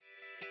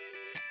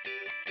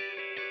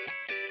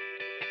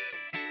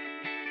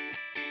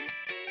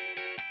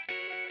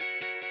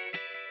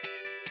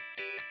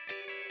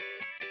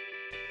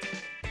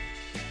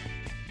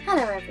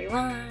Hello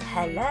everyone.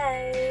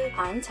 Hello.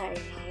 I'm Tony.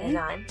 And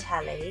I'm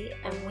Tally.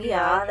 And we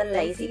are the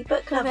Lazy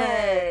Book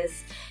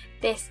Lovers.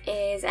 This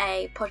is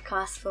a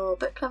podcast for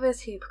book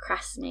lovers who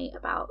procrastinate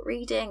about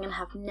reading and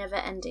have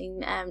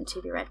never-ending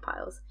to-be-read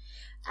piles.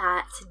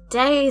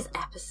 Today's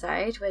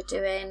episode, we're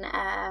doing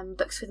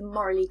books with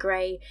morally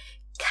grey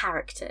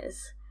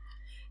characters.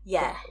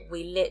 Yeah,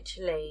 we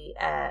literally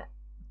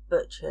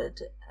butchered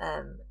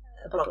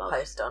a blog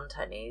post on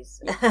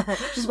Tony's.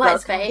 Which is why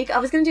it's vague. I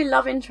was going to do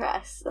love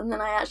interests, and then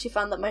I actually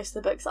found that most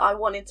of the books I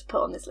wanted to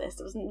put on this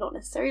list was not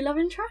necessarily love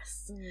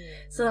interests.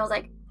 So I was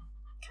like,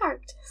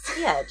 characters.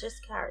 Yeah,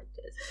 just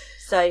characters.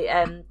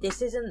 So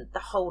this isn't the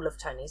whole of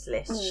Tony's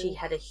list. She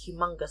had a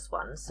humongous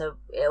one, so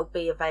it'll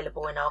be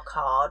available in our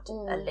card,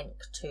 a link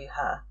to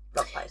her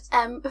blog post.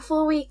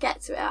 Before we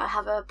get to it, I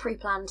have a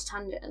pre-planned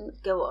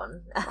tangent. Go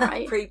on.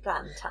 Right.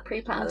 Pre-planned tangent.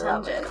 Pre-planned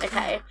tangent.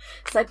 Okay.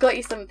 So I got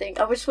you something.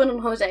 I just went on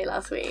holiday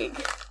last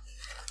week.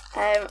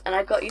 And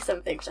I got you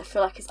something which I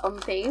feel like is on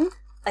theme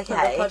for the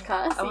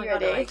podcast. Oh Are my you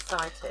God, ready? I'm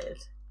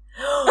excited.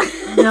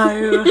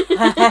 No way.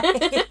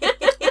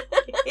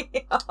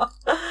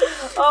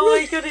 Oh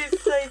my God,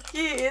 it's so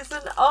cute. It's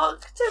an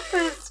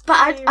octopus.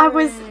 But I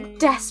was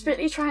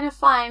desperately trying to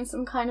find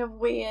some kind of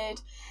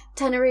weird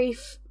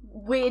Tenerife,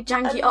 weird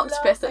janky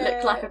octopus that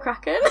looked like a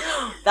kraken.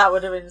 That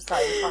would have been so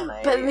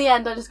funny. But in the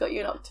end, I just got you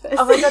an octopus.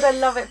 Oh my God, I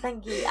love it.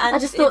 Thank you. And I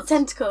just thought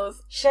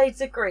tentacles.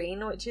 Shades of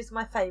green, which is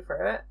my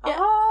favourite. Yeah.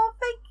 Oh,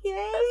 thank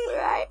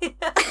you.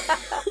 That's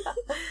right.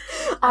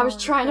 I was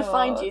trying to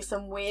find you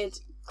some weird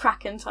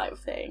kraken type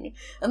thing,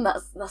 and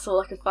that's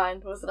all I could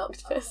find was an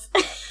octopus.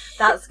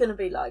 That's gonna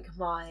be like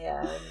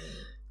my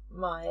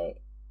my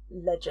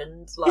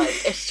legend. Like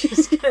it's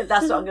just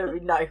that's what I'm gonna be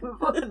known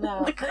for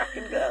now. The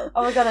kraken girl.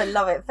 Oh my God, I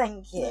love it.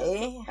 Thank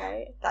you.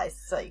 Right. That is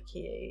so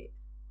cute.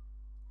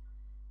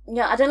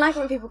 Yeah, I don't like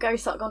when people go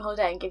on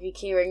holiday and give you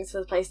key rings for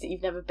the place that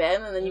you've never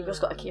been, and then you've just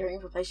got a key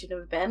ring for a place you've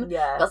never been.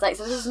 Yeah. But I was like,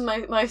 so this is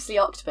mostly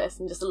octopus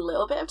and just a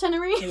little bit of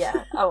Tenerife.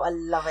 Yeah. Oh, I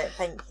love it.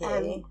 Thank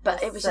you. But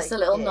That's it was so just a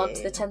little cute. nod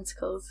to the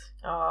tentacles.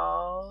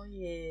 Oh,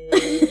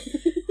 yeah.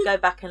 Go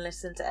back and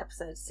listen to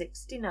episode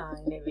 69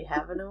 if you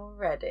haven't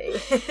already.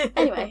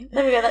 Anyway,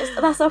 there we go.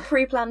 That's our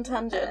pre-planned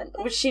tangent,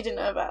 which she didn't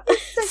know about.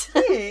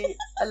 So cute.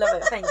 I love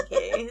it. Thank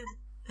you.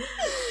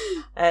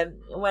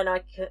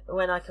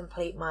 When I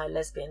complete my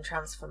lesbian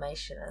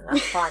transformation and I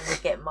finally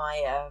get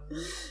my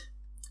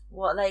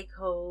what are they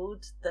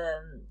called,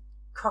 the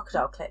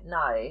crocodile clip?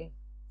 No.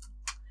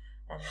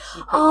 And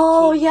you put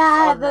your keys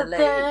on the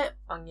loop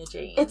on your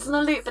jeans. It's on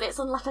a loop, but it's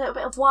on like a little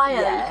bit of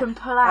wire that you can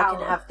pull out. I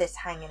can have this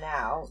hanging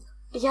out.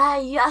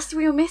 Yeah, that's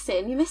what you're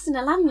missing. You're missing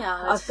a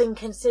lanyard. I've been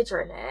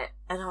considering it,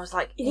 and I was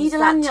like, you need a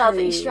lanyard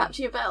that you strap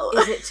to your belt.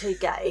 Is it too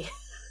gay?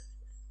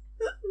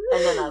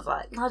 And then I was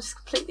like, I'll just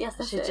complete the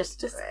aesthetic. I should just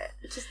do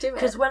it. Just do it.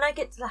 Because when I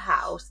get to the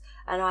house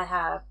and I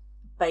have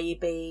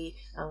baby,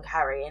 I'm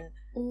carrying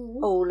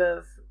all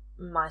of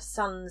my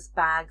son's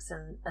bags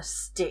and a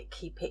stick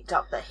he picked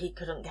up that he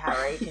couldn't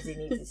carry because he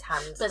needs his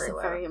hands That's very a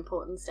well. very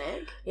important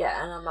stick.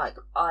 Yeah, and I'm like,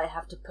 I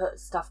have to put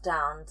stuff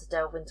down to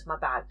delve into my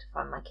bag to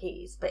find my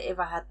keys. But if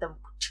I had them,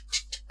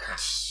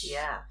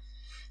 yeah,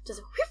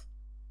 Just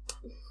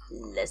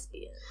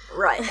lesbian,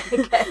 right?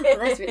 Okay.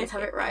 Lesbians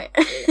have it right.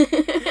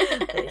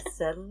 They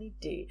certainly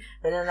do.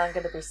 But then I'm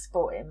going to be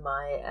sporting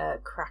my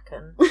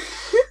kraken.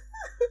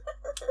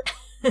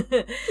 You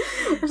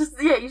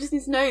just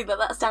need to know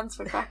that stands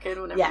for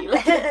kraken whenever you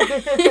look at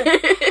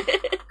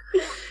it.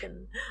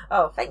 Kraken.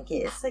 Oh, thank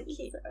you. It's so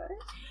cute.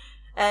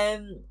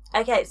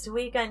 Okay, so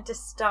we're going to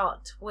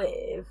start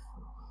with.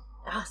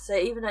 So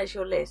even though it's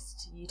your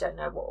list, you don't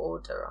know what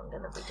order I'm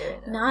going to be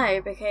doing it.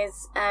 No,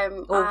 because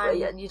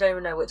you don't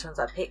even know which ones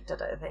I picked. I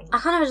don't think. I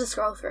kind of just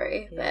scroll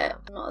through,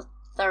 but not a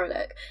thorough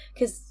look.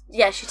 Because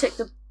she took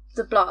the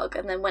blog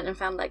and then went and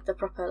found like the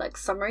proper like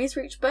summaries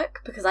for each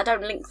book, because I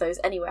don't link those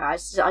anywhere. I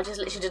just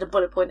literally did a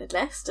bullet pointed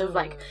list of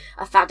like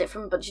I found it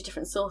from a bunch of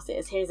different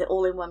sources. Here's it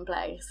all in one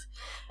place,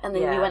 and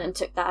then we went and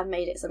took that and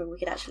made it something we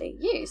could actually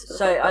use. For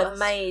the podcast. I've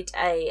made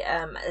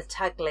a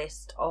tag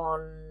list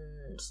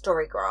on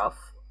Storygraph,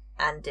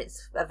 and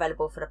it's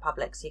available for the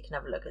public, so you can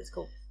have a look. It's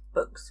called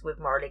Books with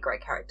Morally Grey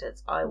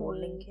Characters. I will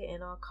link it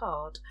in our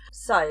card.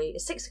 So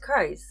Six of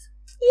Crows.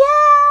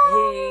 Yay!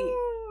 Who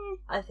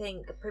I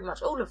think pretty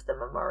much all of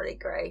them are morally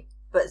grey,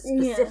 but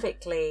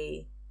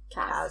specifically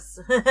Kaz.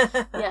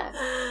 Yeah.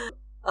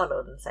 Our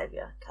Lord and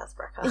Saviour, Kaz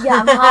Brecker.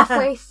 Yeah, I'm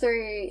halfway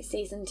through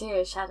season 2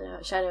 of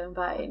Shadow and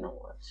Bone.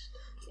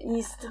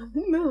 You still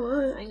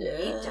I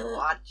need to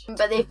watch.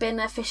 But they've been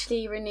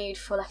officially renewed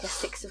for like a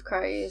Six of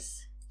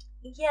Crows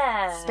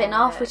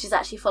spin-off, which is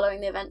actually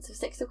following the events of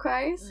Six of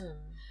Crows.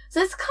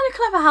 So it's kind of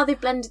clever how they've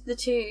blended the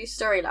two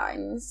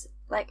storylines.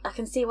 Like, I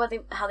can see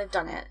how they've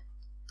done it.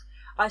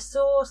 I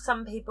saw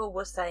some people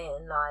were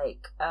saying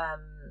like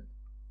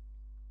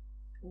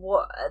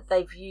what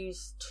they've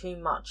used too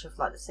much of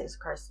like the Six of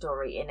Crows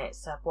story in it,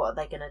 so what are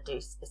they going to do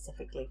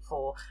specifically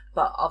for?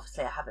 But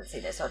obviously I haven't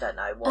seen it, so I don't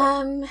know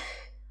what.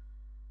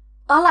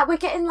 We're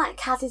getting like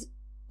Kaz's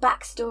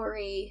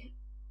backstory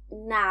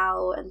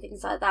now and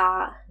things like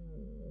that.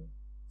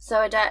 So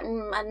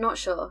I'm not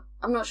sure.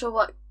 I'm not sure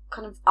what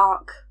kind of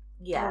arc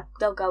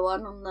they'll go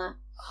on the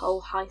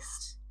whole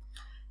heist.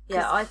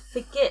 Yeah, I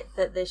forget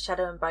that the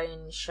Shadow and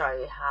Bone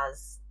show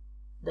has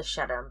the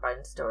Shadow and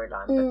Bone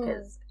storyline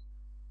because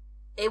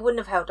it wouldn't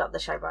have held up the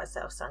show by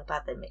itself, so I'm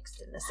glad they mixed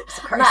in the Six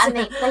of Crows. And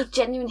they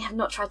genuinely have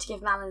not tried to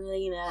give Mal and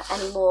Alina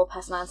any more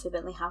personality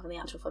than they have in the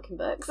actual fucking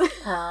books.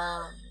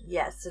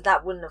 Yeah, so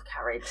that wouldn't have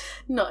carried.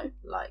 No.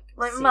 Like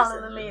Mal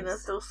and Alina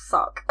still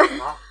suck.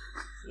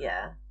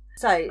 Yeah.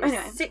 So,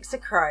 anyway. Six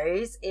of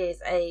Crows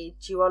is a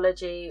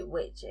duology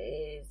which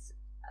is,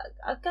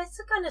 I guess,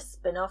 a kind of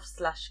spin-off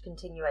 /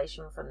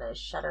 continuation from the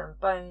Shadow and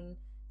Bone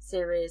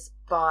series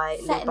by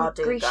Leigh Bardugo.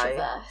 The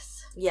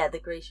Grishaverse. Yeah, the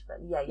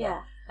Grishaverse.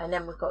 Yeah. And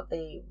then we've got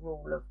the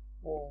Rule of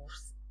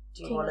Wolves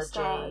duology.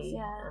 Stars,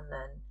 and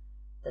then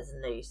there's a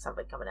new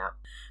something coming out.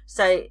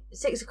 So,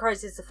 Six of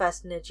Crows is the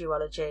first in a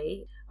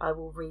duology. I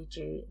will read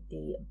you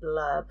the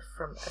blurb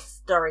from a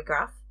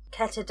Storygraph.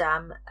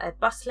 Ketterdam, a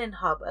bustling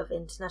hub of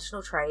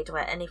international trade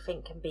where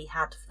anything can be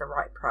had for the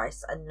right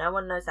price, and no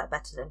one knows that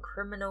better than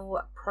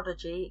criminal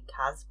prodigy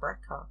Kaz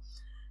Brecker.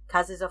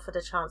 Kaz is offered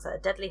a chance at a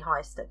deadly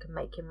heist that can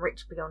make him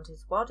rich beyond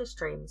his wildest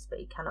dreams, but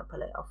he cannot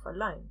pull it off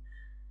alone.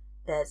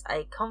 There's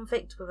a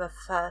convict with a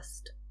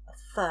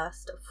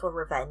thirst for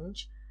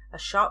revenge, a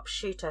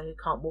sharpshooter who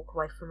can't walk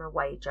away from a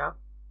wager,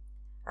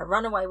 a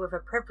runaway with a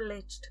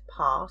privileged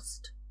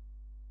past,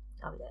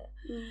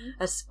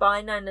 a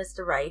spy known as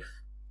the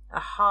Wraith, a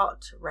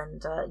heart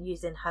render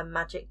using her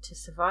magic to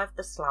survive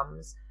the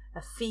slums, a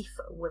thief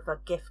with a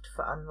gift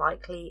for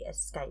unlikely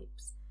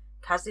escapes.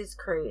 Kaz's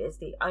crew is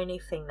the only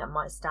thing that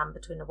might stand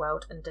between the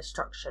world and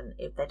destruction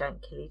if they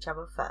don't kill each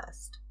other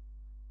first.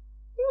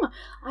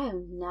 I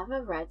have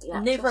never read the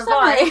actual Neither have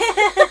summary.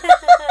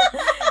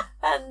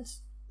 I.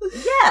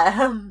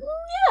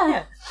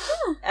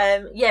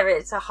 And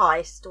it's a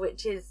heist,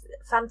 which is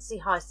fantasy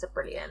heists are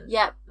brilliant.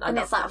 Yep, and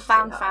it's like a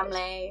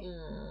family.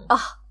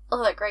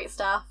 All that great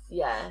stuff.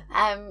 Yeah.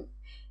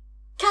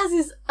 Kaz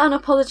is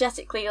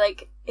unapologetically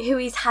like who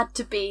he's had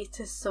to be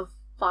to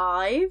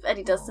survive, and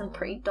he does some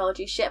pretty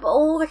dodgy shit. But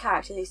all the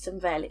characters do some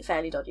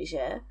fairly dodgy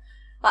shit.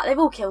 Like they've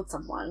all killed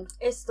someone.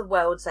 It's the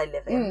worlds they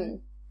live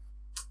in.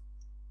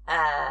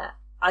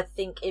 I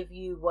think if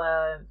you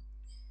were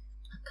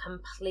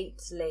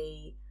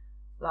completely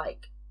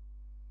like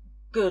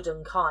good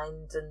and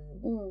kind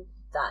and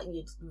that,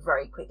 you'd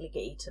very quickly get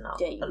eaten up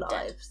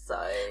alive.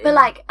 So, but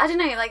like I don't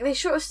know, like they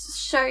sort of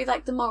show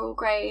like the moral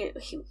grey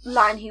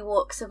line he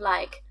walks of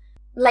like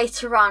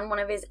later on one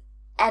of his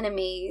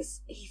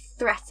enemies he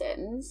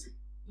threatens.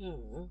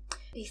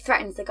 He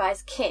threatens the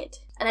guy's kid,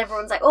 and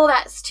everyone's like, "Oh,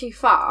 that's too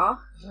far."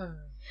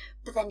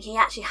 But then he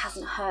actually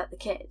hasn't hurt the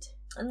kid.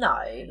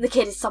 No, the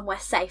kid is somewhere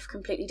safe,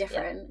 completely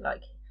different. Yeah,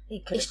 like he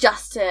could. It's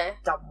just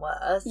done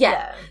worse.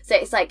 Yeah. So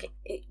it's like,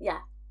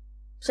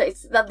 So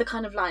it's the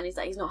kind of line is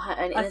that he's not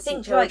hurting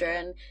innocent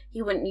children. Like,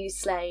 he wouldn't use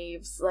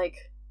slaves.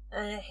 Like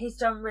he's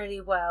done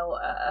really well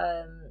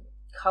at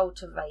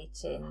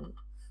cultivating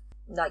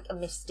like a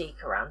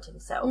mystique around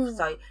himself.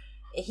 So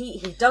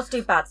he does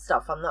do bad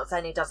stuff. I'm not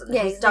saying he doesn't.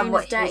 Yeah, he's done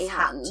what he's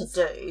had to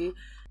do,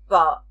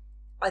 but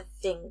I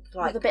think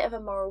like with a bit of a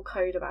moral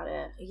code about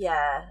it.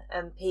 Yeah,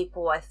 and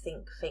people I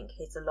think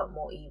he's a lot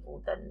more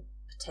evil than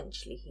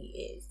potentially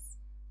he is.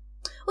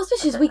 Well,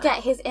 especially as we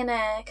get his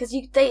inner, because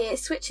it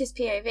switches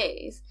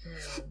POVs,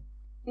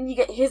 and you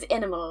get his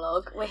inner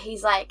monologue where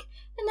he's like,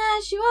 "And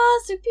as you are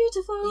so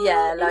beautiful."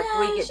 Yeah, like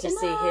we get to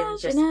see him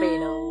just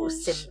being all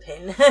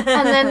simping,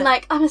 and then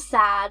like, "I'm a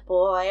sad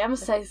boy. I'm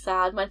so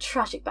sad. My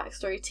tragic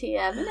backstory,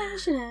 TM."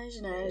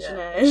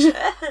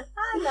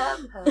 I love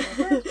her.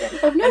 I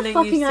have no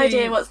fucking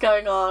idea what's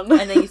going on.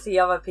 And then you see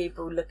other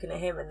people looking at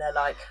him, and they're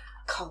like,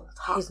 cold,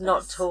 he's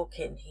not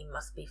talking, he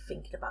must be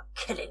thinking about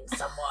killing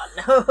someone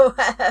or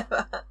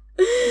whatever.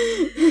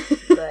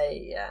 But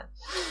yeah.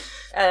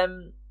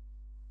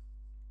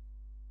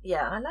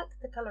 Yeah, I like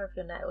the colour of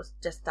your nails.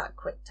 Just that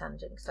quick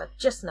tangent, because I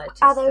just noticed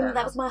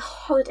that was my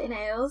holiday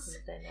nails.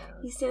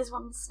 You see this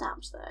one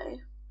snapped though.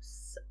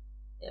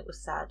 It was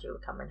sad you were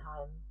coming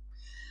home.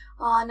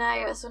 Oh no,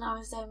 it was when I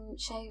was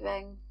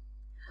shaving.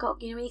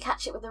 God, when you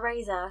catch it with the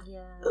razor.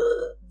 Yeah.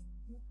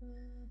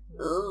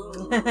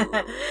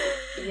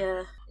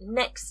 Yeah.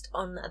 Next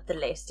on the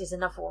list is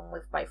another one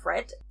we've both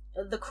read,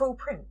 The Cruel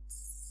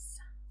Prince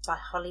by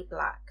Holly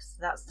Black. So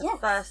that's the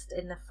first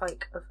in the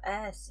Folk of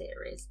Air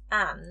series,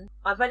 and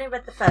I've only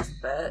read the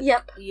first book.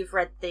 Yep. You've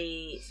read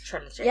the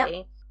trilogy.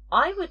 Yep.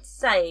 I would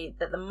say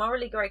that the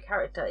morally grey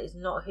character is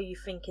not who you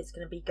think it's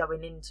going to be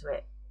going into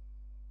it.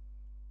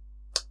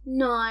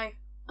 No, I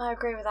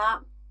agree with that.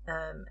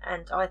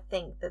 And I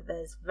think that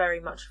there's very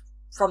much,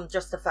 from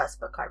just the first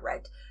book I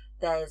read,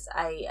 there's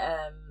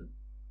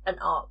an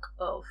arc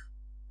of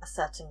a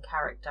certain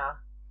character,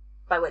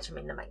 by which I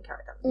mean the main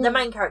character. The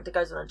main character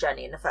goes on a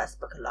journey in the first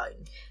book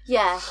alone.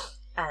 Yeah.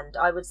 And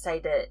I would say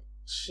that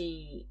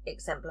she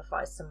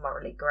exemplifies some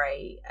morally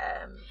grey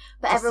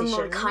but everyone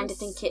would kind of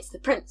think it's the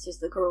prince who's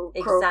the cruel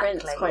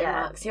prince, quote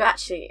marks, who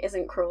actually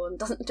isn't cruel and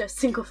doesn't do a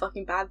single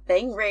fucking bad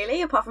thing,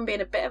 really, apart from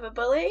being a bit of a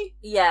bully.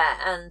 Yeah,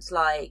 and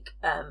like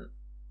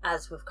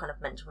as we've kind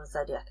of mentioned with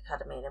Zodiac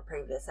Academy in a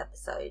previous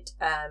episode,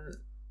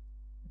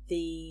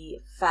 the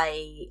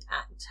Fae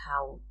act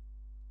how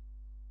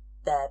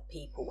their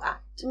people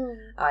act.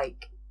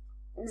 Like,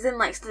 as in,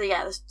 like,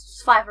 the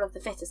survival of the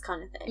fittest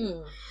kind of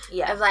thing.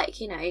 Yeah. Of, like,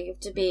 you have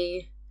to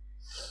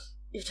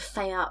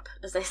Fae up,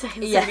 as they say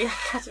in Zodiac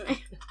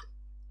Academy.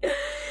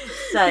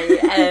 So,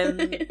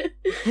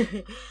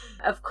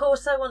 of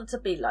course I want to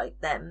be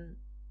like them.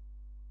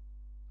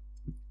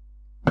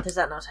 Does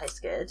that not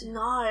taste good?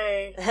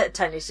 No.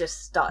 Tony's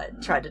just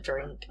tried a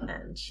drink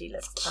and she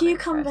looks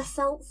cucumber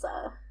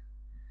seltzer.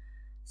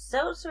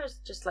 Seltzer is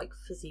just like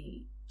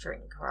fizzy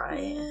drink,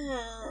 right? Yeah,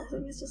 I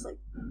think it's just like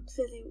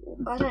fizzy.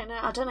 I don't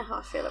know how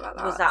I feel about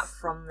that. Was that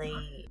from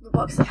the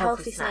box of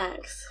healthy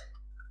snacks?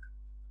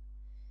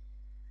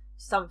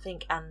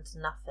 Something and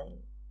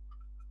nothing.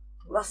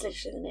 That's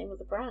literally the name of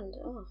the brand.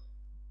 Oh,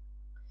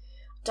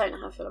 don't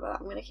know how I feel about that.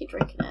 I'm going to keep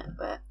drinking it,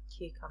 but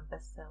cucumber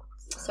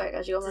seltzer. Sorry,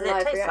 guys, you want my Does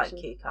live it taste reaction?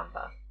 like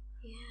cucumber?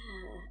 Yeah.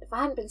 If I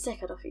hadn't been sick,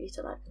 I'd offer you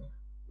to like,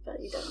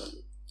 but you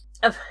don't.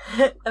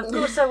 Of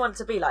course I want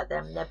to be like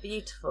them. They're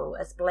beautiful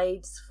as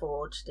blades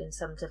forged in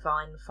some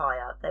divine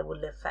fire. They will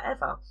live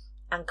forever.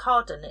 And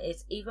Carden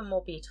is even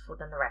more beautiful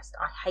than the rest.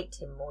 I hate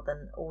him more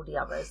than all the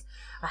others.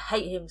 I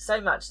hate him so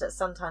much that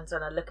sometimes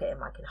when I look at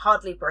him I can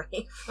hardly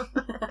breathe.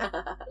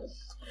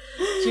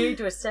 Jude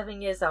was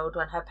 7 years old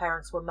when her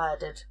parents were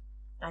murdered,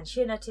 and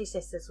she and her 2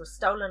 sisters were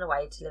stolen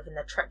away to live in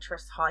the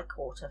treacherous High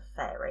Court of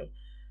Fairy.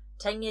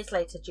 10 years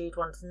later, Jude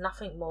wants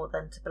nothing more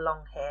than to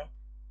belong there,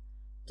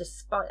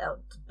 despite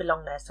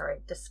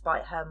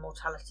her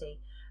mortality.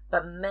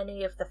 But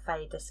many of the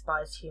Fae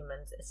despise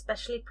humans,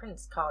 especially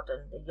Prince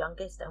Carden, the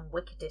youngest and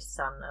wickedest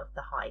son of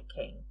the High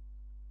King.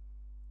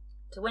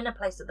 To win a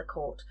place at the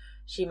court,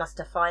 she must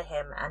defy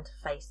him and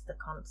face the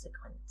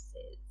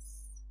consequences.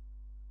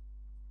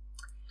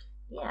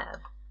 Yeah.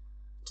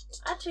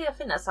 Actually, I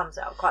think that sums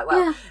it up quite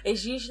well. Yeah.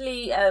 It's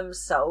usually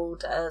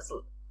sold as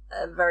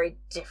a very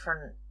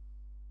different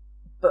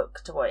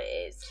book to what it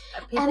is.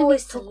 People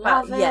always talk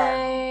about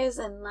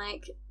and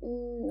like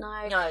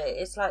no,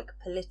 it's like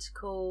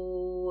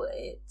political.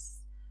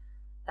 It's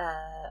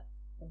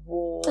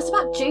war. It's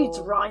about Jude's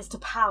rise to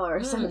power,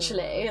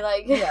 essentially.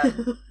 Like,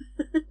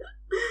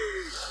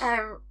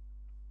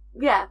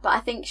 yeah, but I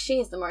think she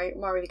is the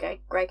morally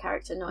grey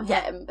character, not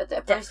him.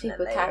 But most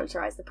people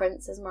characterise the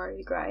prince as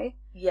morally grey.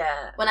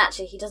 Yeah. When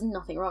actually he does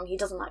nothing wrong. He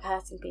doesn't like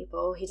hurting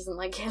people. He doesn't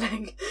like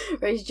killing.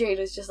 Whereas Jude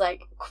is just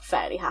like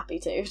fairly happy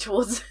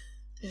towards.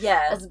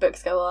 Yeah. As the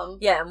books go on.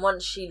 Yeah, and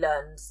once she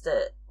learns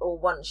that, or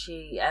once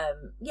she,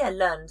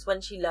 when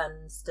she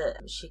learns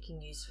that she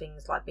can use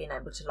things like being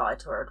able to lie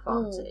to her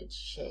advantage,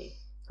 she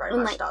very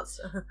much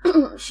does.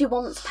 She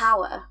wants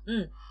power.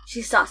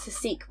 She starts to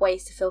seek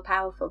ways to feel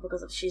powerful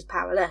because she's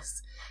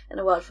powerless in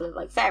a world full of,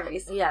 like,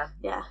 fairies. Yeah.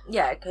 Yeah.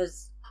 Yeah,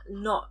 because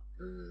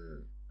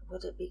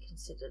would it be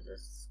considered a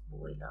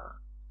spoiler?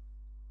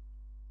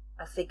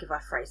 I think if I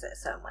phrase it a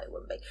certain way, it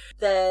wouldn't be.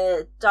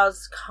 There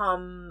does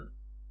come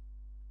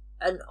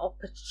an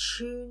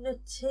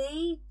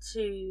opportunity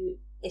to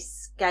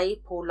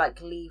escape or like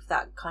leave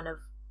that kind of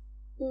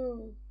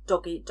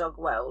dog eat dog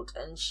world,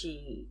 and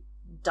she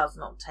does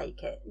not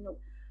take it. No.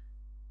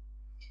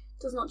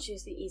 Does not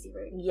choose the easy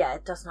route. Yeah,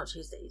 it does not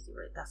choose the easy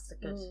route. That's the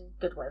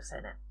good way of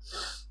saying it.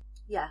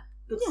 Yeah.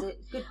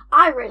 Good.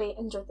 I really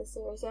enjoyed this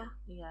series, yeah.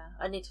 Yeah,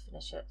 I need to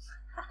finish it.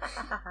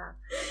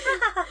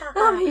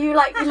 You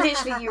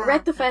literally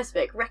read the first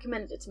book,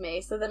 recommended it to me,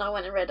 so then I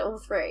went and read all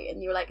 3,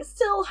 and you were like, I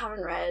still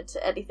haven't read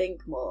anything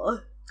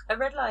more. I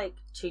read like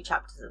 2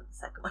 chapters of the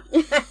second one.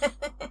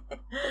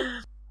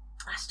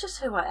 That's just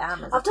who I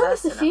am as I've a done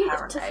person, this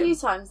a few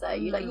times though.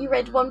 You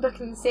read one book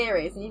in the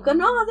series and you've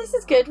gone, oh, this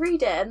is good,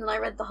 read it, and then I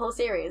read the whole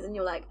series and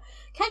you're like,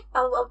 okay,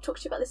 I'll talk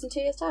to you about this in 2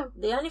 years' time.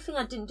 The only thing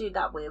I didn't do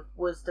that with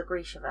was the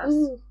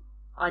Grishaverse.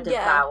 I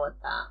devoured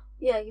that.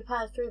 Yeah, you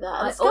powered through that.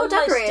 And I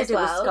Skullduggery almost as did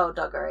well. It with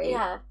Skullduggery.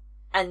 Yeah.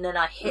 And then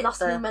I lost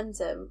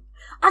momentum.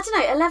 I don't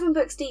know, 11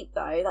 books deep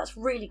though, that's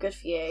really good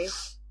for you.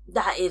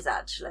 That is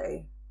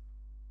actually.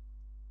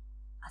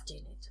 I do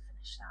need to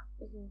finish that.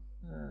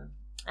 Mm-hmm.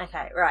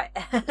 Okay, right.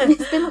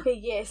 It's been like a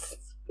year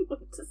since we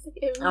went to see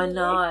him. I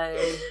know.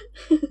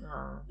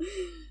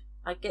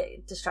 I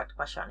get distracted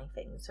by shiny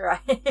things,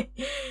 right?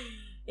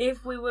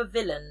 If We Were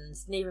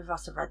Villains, neither of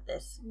us have read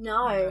this.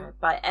 No.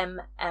 By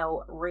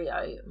M.L.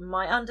 Rio.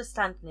 My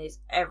understanding is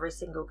every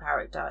single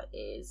character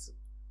is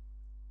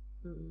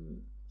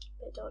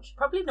bit dodge.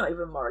 Probably not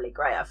even morally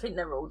grey. I think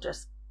they're all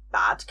just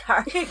bad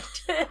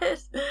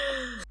characters.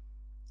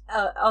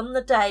 On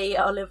the day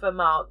Oliver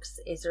Marks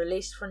is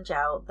released from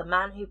jail, the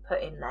man who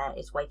put him there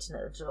is waiting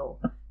at the door.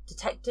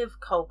 Detective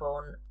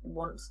Colborne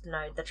wants to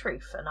know the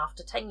truth, and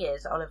after 10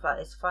 years, Oliver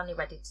is finally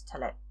ready to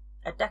tell it.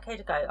 A decade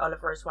ago,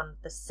 Oliver is one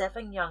of the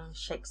 7 young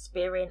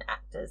Shakespearean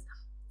actors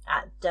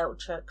at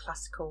Delta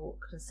Classical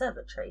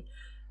Conservatory,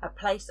 a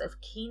place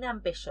of keen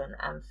ambition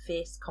and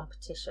fierce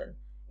competition.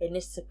 In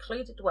this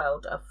secluded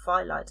world of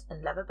firelight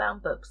and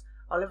leather-bound books,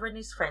 Oliver and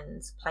his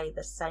friends play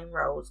the same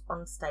roles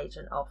on stage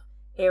and off.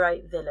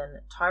 Hero,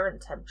 villain,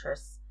 tyrant,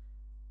 temptress,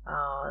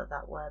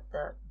 that word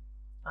that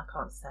I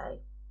can't say.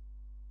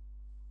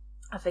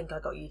 I think I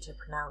got you to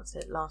pronounce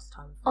it last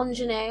time.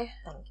 Ingenue.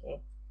 Thank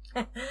you.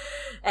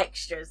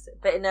 Extras.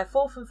 But in their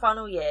fourth and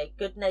final year,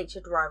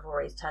 good-natured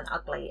rivalries turn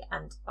ugly,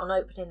 and on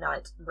opening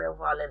night, real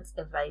violence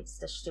invades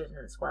the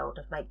students' world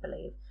of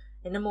make-believe.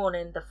 In the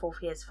morning, the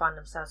fourth years find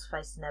themselves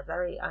facing their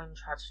very own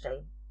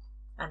tragedy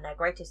and their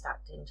greatest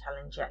acting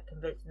challenge yet,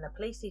 convincing the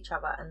police, each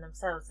other, and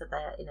themselves that they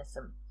are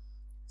innocent.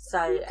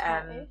 So,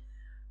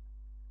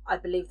 I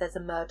believe there's a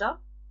murder.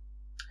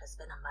 There's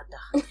been a murder.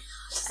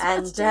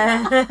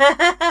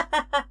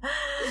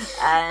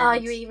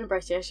 and you're even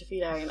British if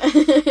you don't.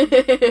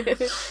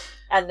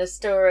 And the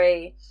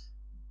story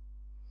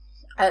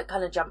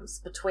kind of jumps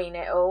between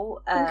it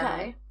all.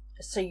 Okay.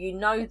 So you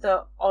know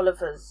that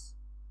Oliver's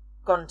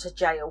gone to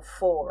jail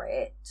for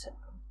it,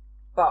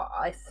 but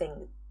I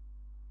think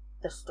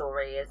the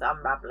story is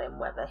unravelling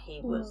whether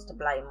he was to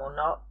blame or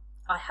not.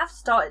 I have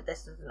started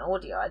this as an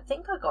audio. I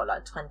think I got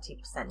like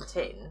 20%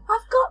 in.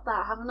 I've got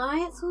that, haven't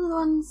I? It's one of the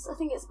ones, I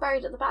think it's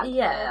buried at the back.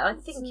 Yeah, I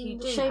think you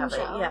do have it,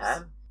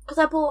 yeah. Because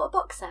I bought a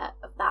box set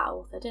of that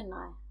author, didn't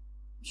I?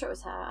 I'm sure it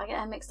was her. I get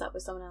her mixed up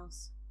with someone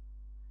else.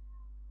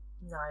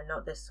 No,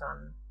 not this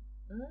one.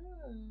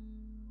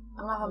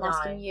 I'm not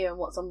asking you and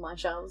what's on my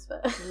shelves,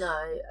 but...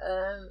 No,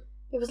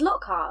 it was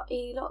Lockhart,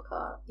 E.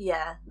 Lockhart.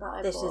 Yeah,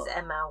 this is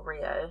ML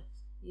Rio.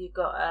 You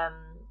got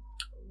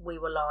We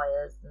Were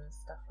Liars and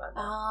stuff like that.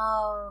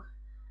 Oh,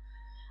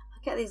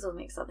 I get these all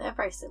mixed up. They're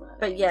very similar.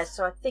 But yeah,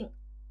 so I think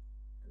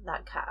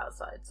that cat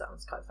outside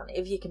sounds quite funny.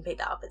 If you can pick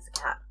that up, it's a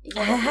cat.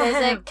 Yeah,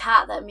 there's a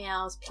cat that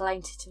meows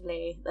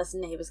plaintively. That's a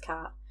neighbour's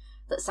cat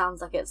that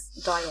sounds like it's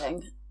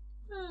dying,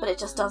 but it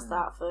just does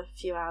that for a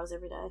few hours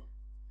every day.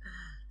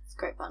 It's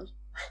great fun.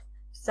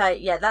 So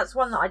yeah, that's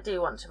one that I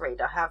do want to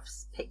read. I have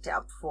picked it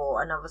up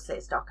before, and obviously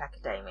it's Dark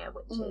Academia,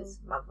 which is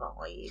my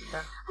vibe.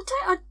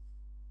 I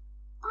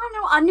don't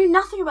know. I knew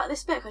nothing about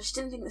this book. I just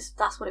didn't think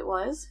that's what it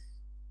was.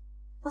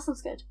 That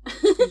sounds good.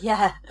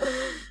 Yeah.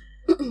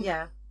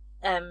 Yeah.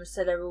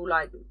 So they're all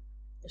like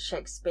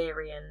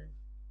Shakespearean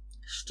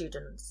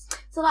students.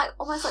 So like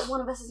almost like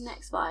One of Us is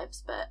Next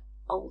vibes, but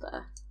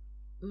older.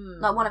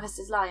 Like One of Us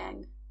is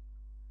Lying.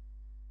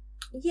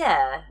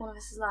 Yeah. One of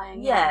Us is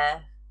Lying.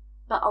 Yeah.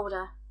 But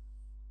older.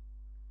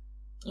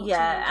 Not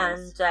yeah,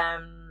 teenagers.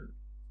 and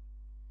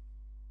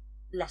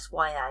less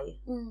YA.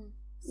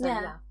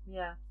 So,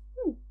 yeah.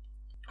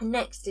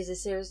 Next is a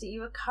series that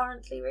you are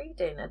currently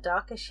reading, A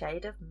Darker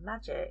Shade of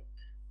Magic.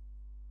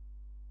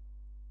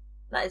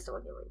 That is the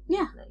one you're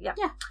reading, isn't it? Yeah.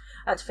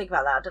 I had to think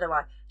about that, I don't know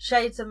why.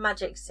 Shades of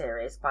Magic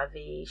series by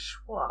V.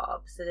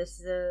 Schwab. So this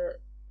is a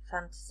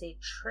fantasy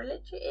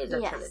trilogy? It is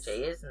a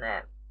trilogy, isn't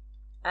it?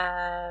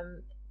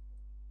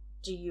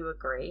 Do you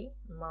agree?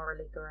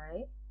 Morally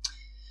grey?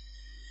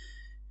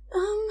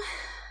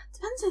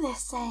 Depends who they're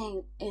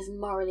saying is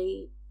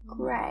morally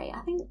grey.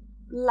 I think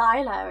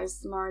Lila is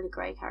the morally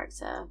grey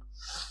character,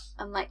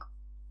 and like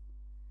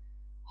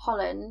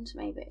Holland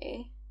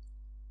maybe.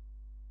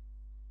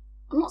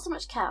 I'm not so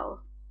much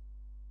Kel.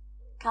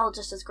 Kel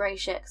just does grey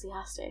shit because he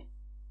has to.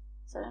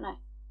 So I don't know.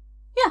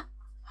 Yeah.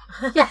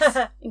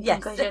 Yes.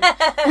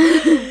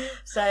 Yes.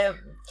 So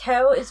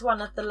Kel is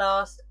one of the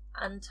last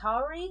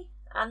Antari.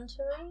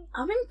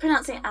 I've been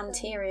pronouncing it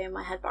Antiri in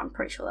my head, but I'm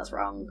pretty sure that's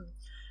wrong.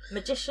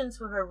 Magicians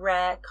with a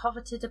rare,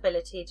 coveted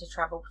ability to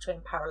travel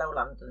between parallel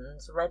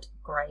Londons, red,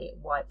 grey,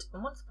 white,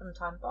 and once upon a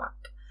time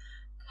black.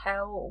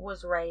 Kel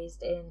was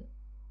raised in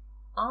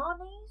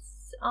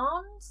Arnes?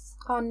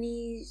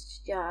 Arnes.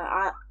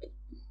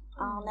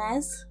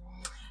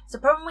 It's a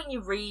problem when you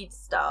read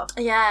stuff.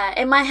 Yeah,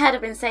 in my head I've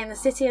been saying the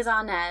city is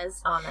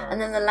Arnes. Arnes. And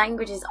then the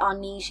language is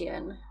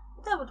Arnesian.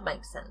 That would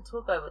make sense.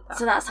 We'll go with that.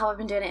 So that's how I've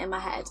been doing it in my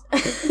head.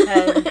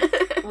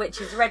 Which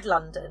is Red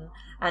London,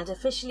 and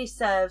officially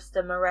serves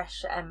the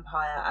Moresh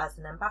Empire as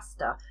an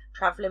ambassador,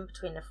 travelling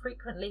between the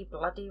frequently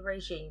bloody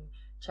regime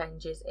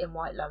changes in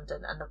White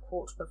London and the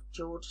court of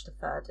George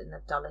III in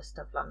the dullest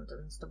of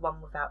Londons, the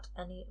one without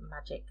any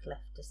magic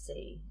left to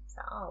see. Is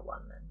that our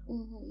one then?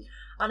 Mm-hmm.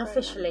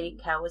 Unofficially,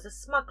 Kel is a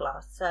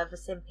smuggler,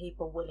 servicing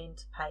people willing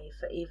to pay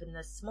for even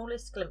the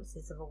smallest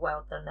glimpses of a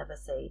world they'll never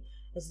see.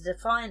 It's a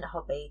defiant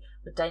hobby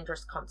with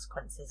dangerous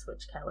consequences,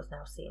 which Kel is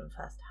now seeing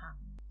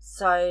firsthand.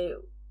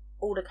 So,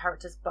 all the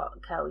characters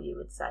but Kel, you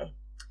would say?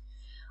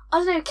 I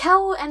don't know,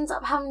 Kel ends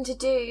up having to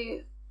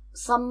do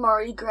some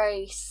morally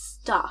grey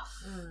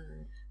stuff,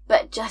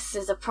 but just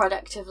as a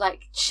product of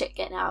like shit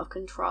getting out of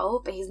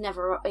control. But he's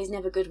never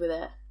good with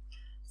it.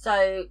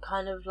 So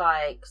kind of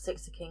like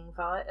Six of King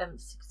vibe,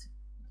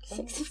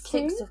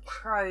 Six of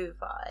Crow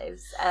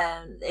vibes,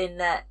 in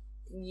that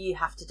you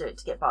have to do it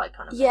to get by,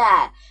 kind of thing.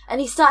 Yeah,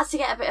 and he starts to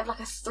get a bit of like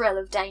a thrill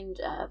of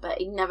danger, but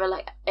he never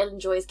like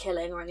enjoys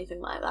killing or anything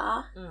like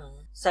that.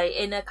 So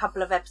in a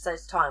couple of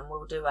episodes' time,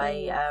 we'll do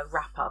a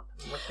wrap up.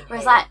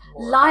 Whereas like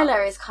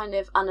Lila is kind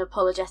of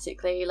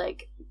unapologetically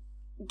like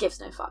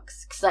gives no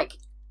fucks, because like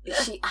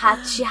she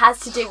has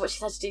to do what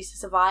she's had to do to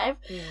survive,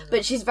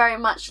 but she's very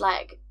much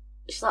like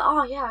she's like,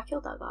 oh yeah, I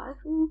killed that guy.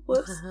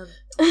 Whoops.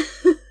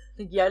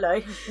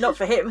 YOLO. Not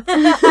for him.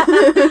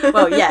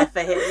 Well, yeah,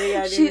 for him.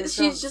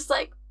 She's just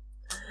like,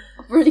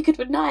 I'm really good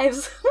with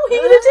knives. What are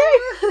you going to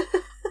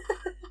do?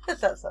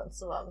 That sounds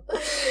fun.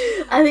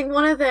 I think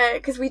one of the...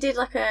 Because we did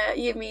like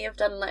you and me have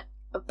done like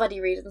a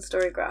buddy read and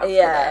story graph.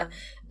 Yeah.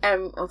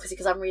 Obviously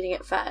because I'm reading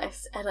it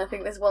first. And I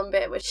think there's one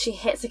bit where she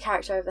hits a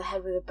character over the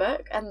head with a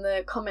book. And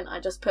the comment I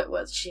just put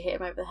was, she hit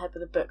him over the head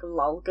with a book.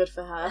 Lol, good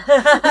for her.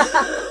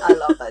 I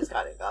love those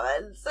kind of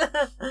comments.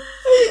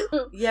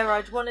 Yeah,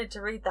 I'd wanted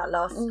to read that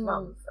last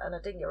month. And I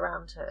didn't get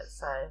around to it.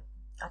 So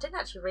I didn't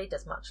actually read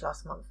as much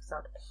last month as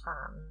I'd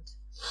planned.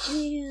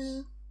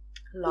 Yeah.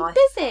 Life.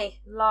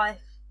 Busy.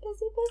 Life.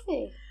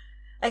 Busy.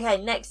 Okay,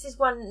 next is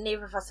one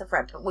neither of us have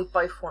read, but we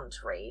both want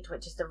to read,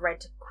 which is the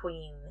Red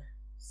Queen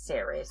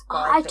series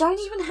by I don't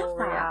even have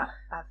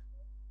that.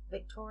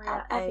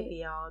 Victoria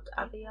Aveyard.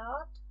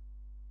 Aveyard?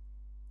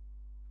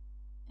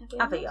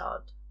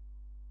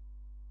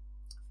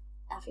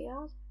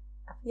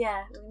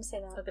 Yeah, we're going to say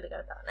that. I'm going to go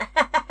with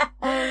that.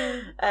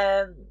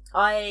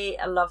 I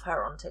love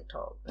her on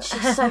TikTok.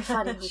 She's so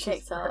funny on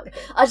TikTok.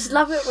 I just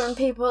love it when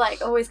people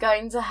like always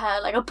going to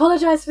her like,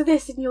 apologise for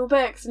this in your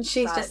books, and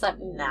she's just like,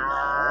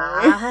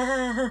 nah.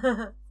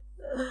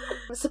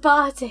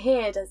 Sabah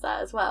Tahir does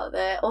that as well,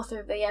 the author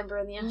of the Ember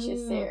and the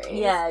Ashes series.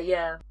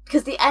 Yeah.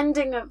 Because the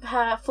ending of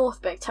her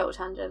fourth book, Total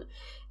Tangent,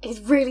 is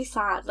really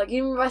sad. Like,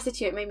 you remember I said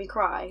to you, it made me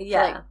cry for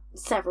like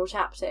several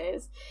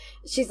chapters.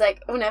 She's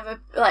like,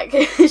 whenever, like,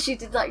 she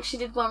did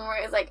one where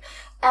it was like,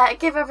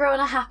 give everyone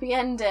a happy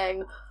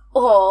ending,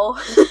 or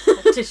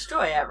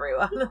destroy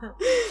everyone.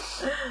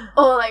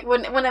 Or like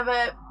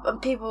whenever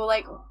people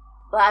like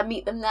I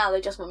meet them now,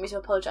 they just want me to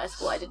apologise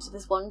for what I did to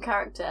this one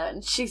character,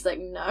 and she's like,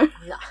 no.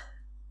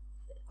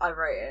 I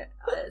wrote it.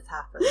 It's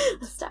happened.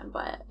 I stand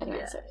by it.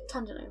 Anyway, sorry,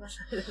 tangent over.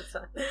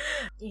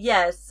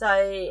 Yeah,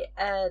 so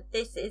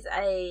this is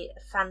a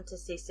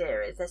fantasy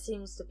series. There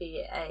seems to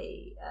be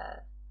a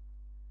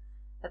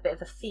bit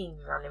of a theme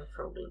running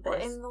through all of this.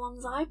 What, in the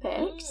ones I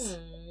picked?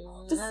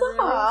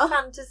 Bizarre.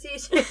 Fantasy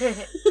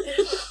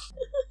series.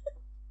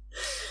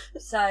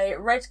 So,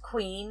 Red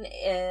Queen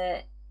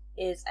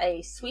is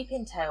a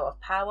sweeping tale of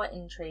power,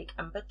 intrigue,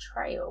 and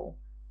betrayal,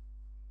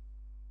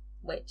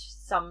 which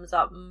sums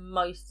up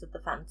most of the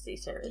fantasy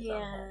series.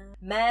 Yeah.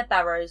 Mayor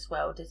Barrow's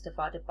world is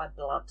divided by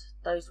blood.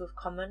 Those with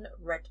common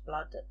red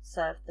blood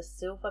serve the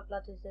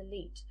silver-blooded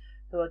elite,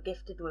 who are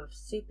gifted with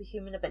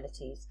superhuman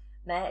abilities.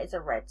 Mayor is a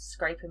red,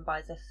 scraping by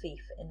as a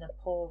thief in a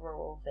poor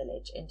rural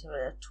village until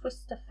a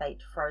twist of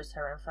fate throws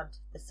her in front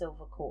of the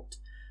Silver Court.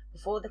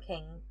 Before the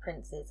king,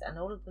 princes, and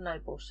all of the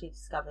nobles, she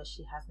discovers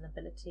she has an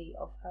ability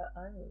of her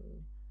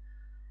own.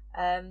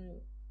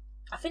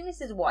 I think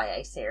this is a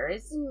YA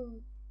series.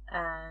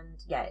 And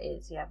yeah, it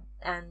is, yeah.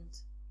 And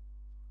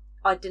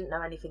I didn't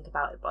know anything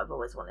about it, but I've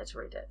always wanted to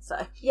read it,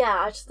 so. Yeah,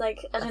 I just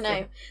like, I don't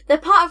know. They're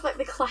part of like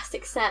the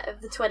classic set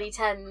of the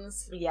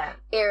 2010s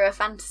era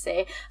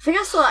fantasy. I think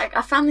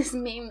I found this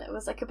meme that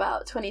was like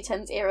about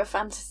 2010s era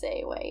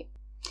fantasy. Wait.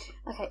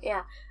 Okay,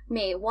 yeah.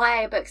 Me,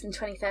 YA books in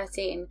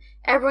 2013.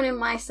 Everyone in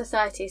my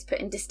society is put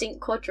in distinct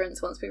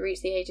quadrants once we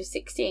reach the age of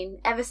 16.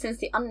 Ever since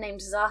the unnamed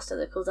disaster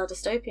that caused our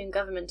dystopian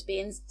government to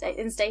be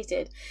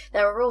instated,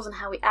 there are rules on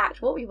how we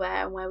act, what we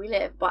wear, and where we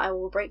live, but I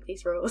will break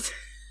these rules.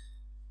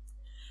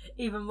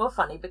 Even more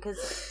funny,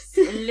 because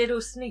a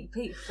little sneak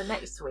peek for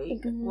next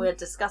week, we're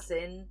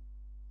discussing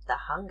The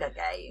Hunger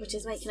Games, which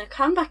is making a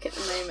comeback at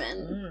the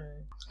moment.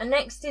 And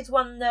next is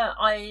one that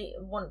I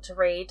want to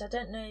read. I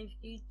don't know if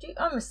you do.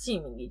 I'm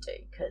assuming you do,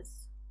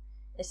 because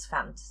it's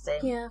fantasy.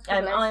 Yeah,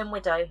 I Am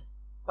Widow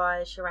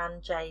by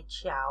Sharan J.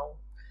 Chiao.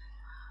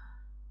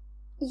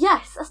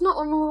 Yes, that's not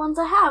one of the ones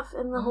I have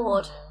in the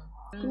hoard.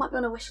 It might be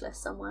on a wish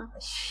list somewhere.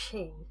 Is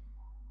she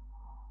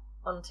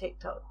on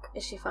TikTok?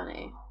 Is she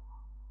funny?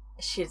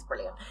 She's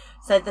brilliant.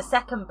 So the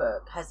second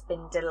book has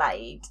been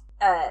delayed.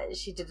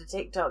 She did a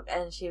TikTok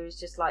and she was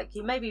just like,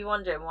 you may be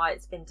wondering why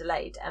it's been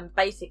delayed, and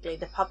basically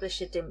the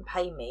publisher didn't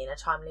pay me in a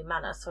timely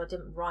manner, so I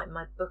didn't write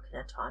my book in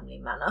a timely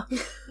manner.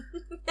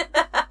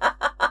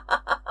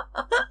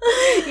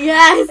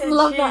 Yes, and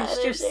love that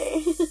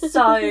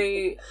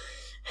energy.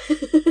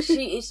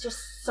 She is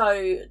just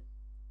so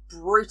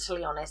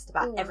brutally honest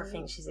about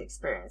everything she's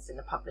experienced in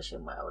the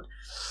publishing world.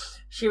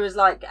 She was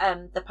like,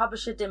 the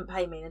publisher didn't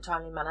pay me in a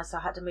timely manner, so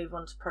I had to move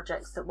on to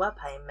projects that were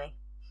paying me.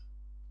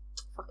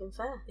 Fucking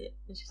fair. Yeah.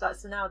 And she's like,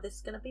 so now this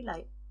is going to be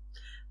late.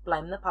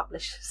 Blame the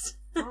publishers.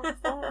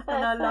 Fair,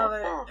 and I love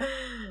it.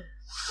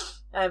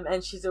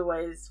 And she's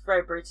always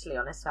very brutally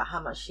honest about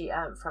how much she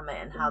earned from it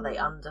and how they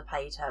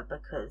underpaid her,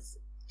 because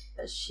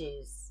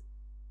she's...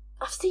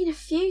 I've seen a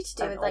few to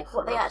do with like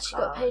what they actually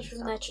got paid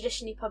from their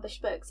traditionally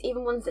published books,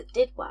 even ones that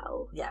did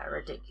well. Yeah,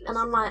 ridiculous. And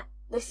I'm like,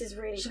 this is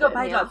really... She got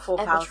paid like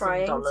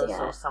 $4,000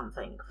 or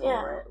something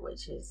for it,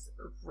 which is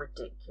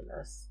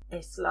ridiculous.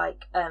 It's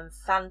like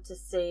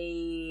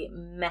fantasy,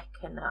 mecha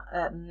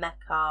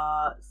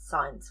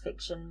science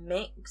fiction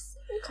mix.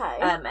 Okay.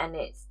 And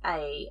it's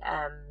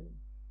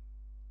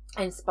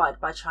inspired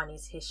by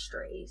Chinese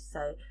history.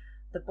 So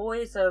the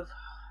boys of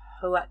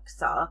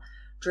Huaxa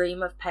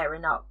dream of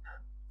pairing up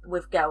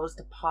with girls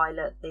to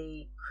pilot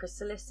the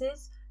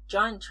chrysalises,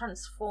 giant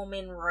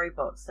transforming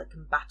robots that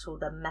can battle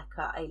the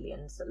mecha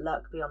aliens that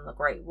lurk beyond the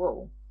Great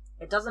Wall.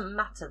 It doesn't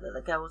matter that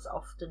the girls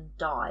often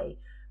die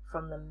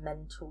from the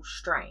mental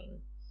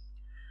strain.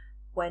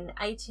 When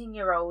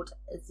 18-year-old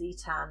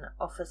Zetan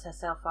offers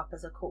herself up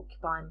as a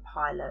concubine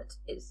pilot,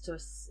 it's to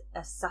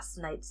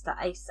assassinate the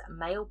ace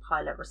male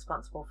pilot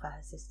responsible for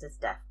her sister's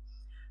death.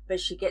 But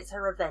she gets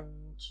her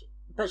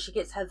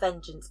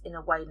vengeance in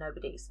a way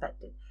nobody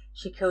expected.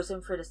 She kills him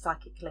through the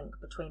psychic link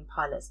between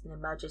pilots and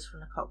emerges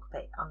from the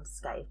cockpit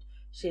unscathed.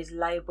 She is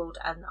labelled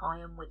an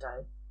Iron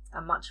Widow,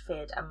 a much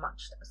feared and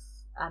much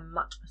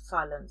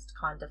silenced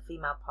kind of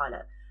female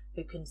pilot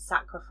who can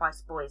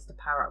sacrifice boys to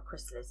power up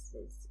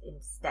chrysalises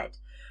instead.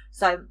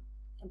 So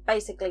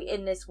basically,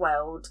 in this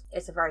world,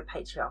 it's a very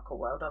patriarchal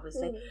world,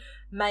 obviously.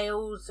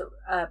 Males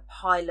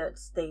pilot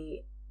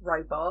the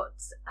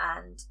robots,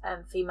 and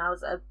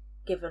females are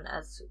given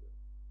as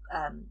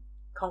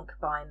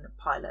concubine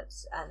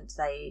pilots, and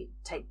they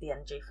take the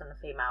energy from the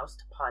females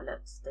to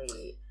pilot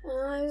the...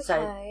 Okay.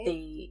 So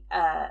the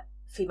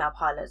female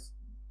pilots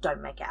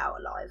don't make it out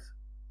alive.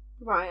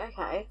 Right,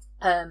 okay.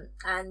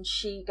 And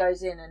she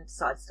goes in and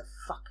decides to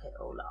fuck it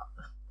all up.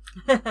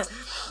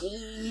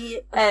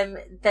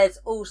 There's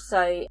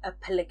also a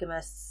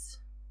polygamous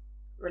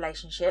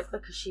relationship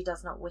because she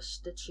does not wish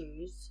to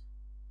choose.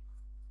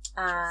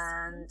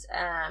 And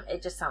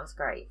it just sounds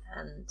great.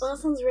 And well,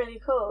 that sounds really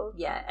cool.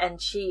 yeah,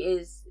 and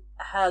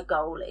her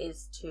goal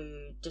is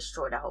to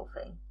destroy the whole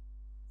thing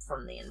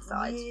from the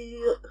inside.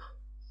 Yeah.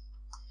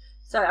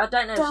 So I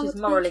don't know if she's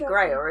morally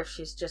grey or if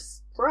she's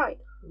just... Right.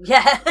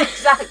 Yeah,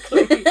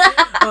 exactly.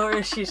 Or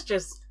if she's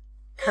just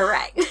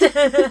correct. We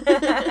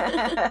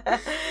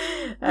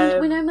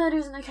know murder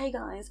isn't okay,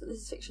 guys, but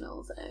this is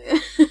fictional, so...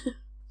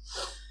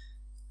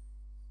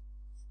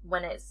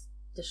 When it's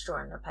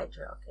destroying the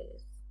patriarchy,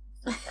 it's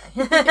okay.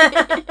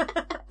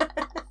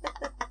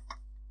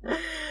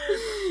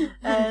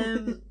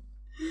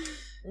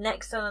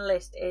 Next on the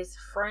list is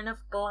Throne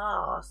of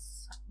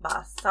Glass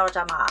by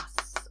Sarah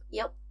Maas.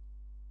 Yep.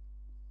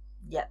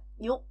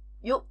 All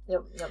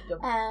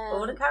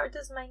the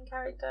characters, main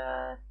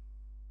character.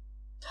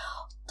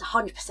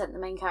 100% the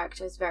main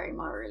character is very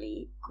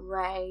morally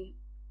grey.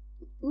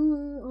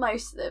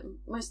 Most of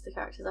the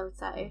characters, I would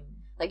say.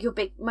 Like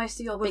most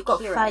of your We've big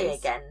got heroes. Faye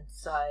again,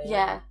 so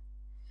yeah.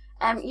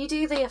 You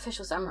do the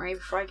official summary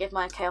before I give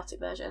my chaotic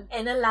version.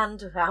 In a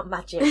land without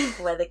magic,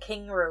 where the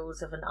king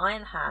rules with an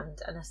iron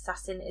hand, an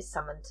assassin is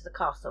summoned to the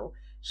castle.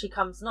 She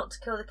comes not to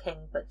kill the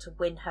king, but to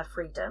win her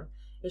freedom.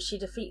 If she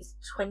defeats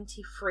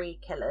 23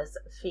 killers,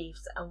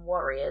 thieves and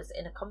warriors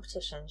in a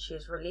competition, she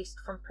is released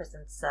from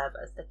prison to serve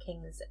as the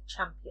king's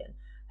champion.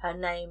 Her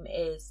name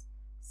is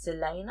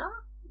Selena?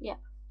 Yep.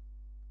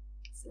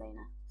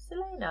 Selena,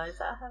 is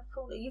that her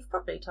full name? You've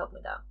probably told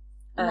me that.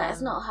 No,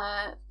 it's not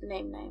her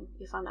name.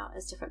 You find out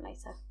it's different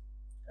later.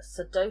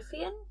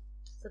 Sodothian?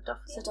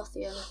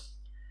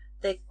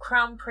 The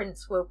crown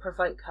prince will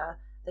provoke her.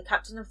 The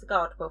captain of the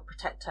guard will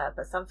protect her,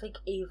 but something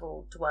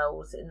evil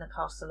dwells in the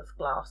castle of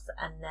glass,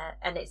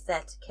 and it's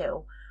there to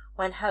kill.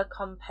 When her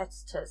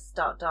competitors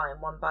start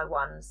dying one by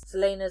one,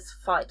 Selena's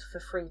fight for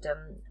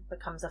freedom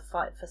becomes a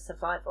fight for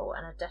survival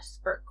and a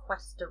desperate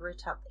quest to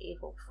root out the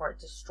evil before it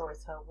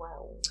destroys her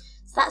world.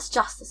 So that's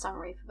just the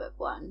summary for book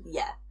 1.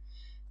 Yeah.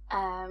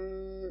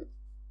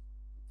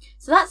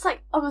 So that's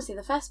like, honestly,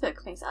 the first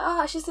book makes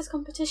it's just this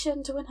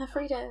competition to win her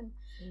freedom.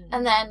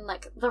 And then,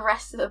 like, the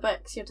rest of the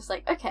books, you're just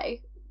like,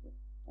 okay,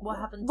 what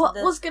happened to the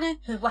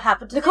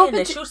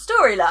initial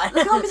storyline?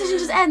 The competition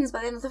just ends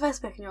by the end of the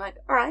first book, and you're like,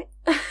 alright.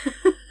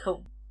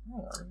 Cool.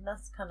 Hang on,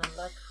 that's kind of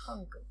like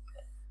Hunger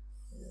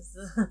Games.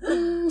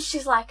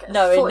 She's like, she's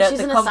the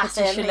competition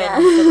assassin,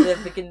 ends at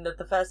the beginning of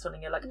the first one,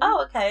 and you're like,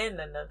 oh, okay. And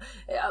then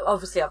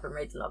obviously I've been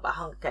reading a lot about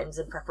Hunger Games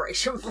in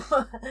preparation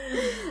for.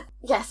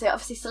 Yeah, so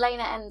obviously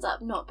Selena ends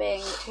up not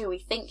being who we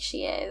think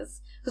she is,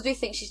 because we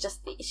think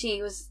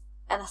she was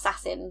an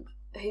assassin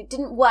who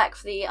didn't work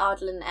for the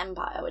Ardalan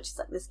Empire, which is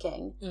like this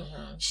king.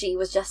 Mm-hmm. She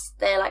was just,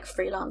 they're like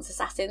freelance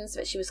assassins,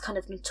 but she was kind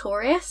of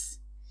notorious.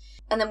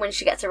 And then when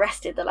she gets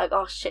arrested, they're like,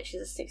 oh shit,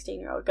 she's a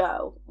 16-year-old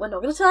girl. We're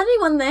not going to tell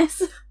anyone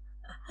this.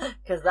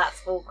 Because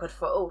that's awkward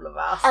for all of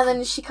us. And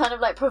then she kind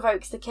of like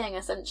provokes the king,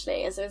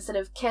 essentially. And so instead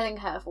of killing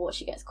her for what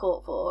she gets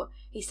caught for,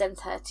 he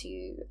sends her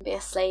to be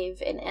a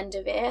slave in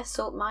Enderveer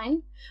salt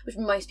mine, which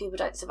most people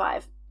don't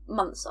survive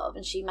months of,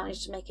 and she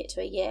managed to make it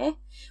to a year,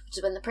 which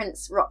is when the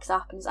prince rocks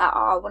up and is like,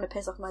 I want to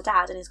piss off my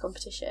dad in his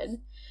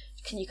competition.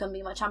 Can you come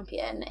be my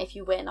champion? If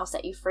you win, I'll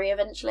set you free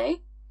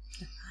eventually.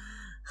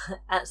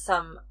 At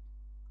some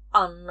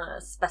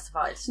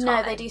unspecified time.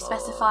 No, they do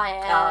specify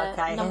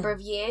a number of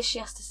years she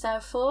has to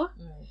serve for.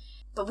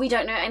 But we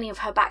don't know any of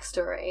her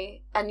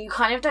backstory, and you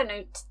kind of don't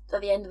know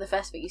at the end of the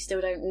first book. You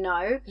still don't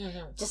know.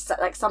 Mm-hmm. Just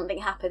like something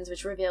happens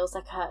which reveals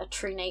like her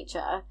true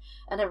nature,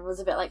 and everyone's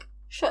a bit like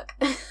shook.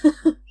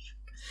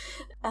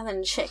 And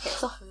then shit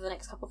kicks off over the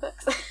next couple of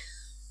books.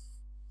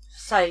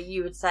 So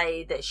you would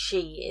say that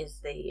she is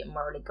the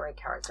morally grey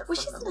character from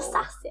she's them an all.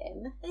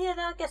 assassin. Yeah,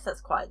 I guess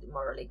that's quite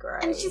morally grey.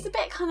 And she's a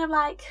bit kind of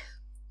like,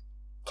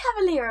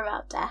 cavalier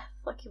about death,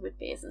 like you would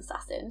be as an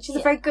assassin. She's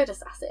a very good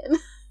assassin.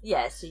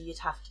 Yeah, so you'd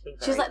have to be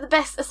very She was like the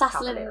best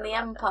assassin in the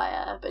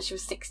Empire, but she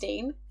was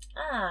 16.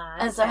 Ah,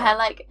 okay. And so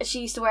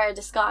she used to wear a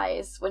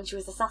disguise when she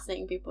was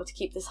assassinating people to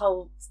keep this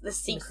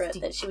secret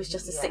that she was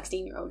just a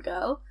 16-year-old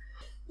girl.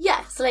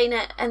 Yeah,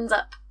 Selena ends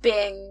up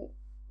being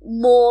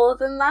more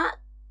than that.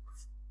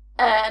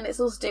 And it's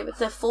also to do with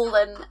the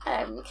fallen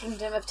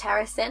kingdom of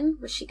Terrasin,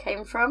 where she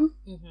came from.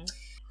 Mm-hmm.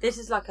 This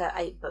is like a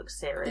 8-book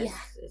series.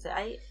 Yeah. Is it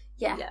 8?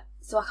 Yeah.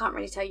 So I can't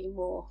really tell you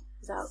more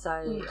without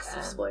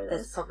spoilers.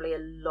 There's probably a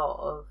lot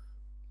of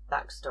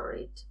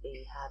backstory to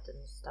be had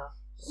and stuff.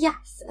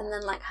 Yes, and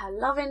then like her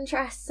love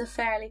interests are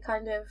fairly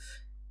kind of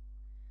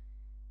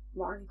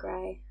morally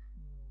grey.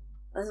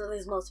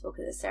 There's multiple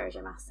because it's Sarah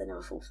J. Maas. They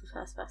never fall for the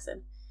first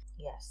person.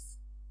 Yes.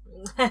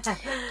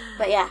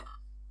 But yeah.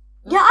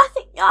 Yeah,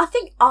 I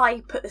think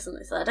I put this on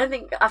this list. I don't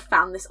think I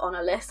found this on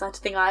a list. I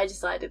think I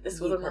decided this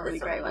was a really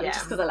great one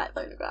just because I like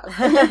phonographs.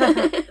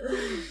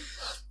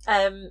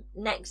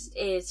 Next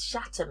is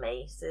Shatter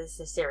Me. So this is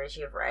a series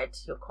you've read.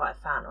 You're quite a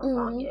fan of,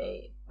 aren't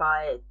you?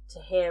 By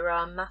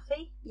Tahira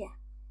Mafi. Yeah.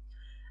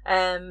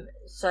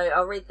 So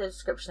I'll read the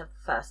description of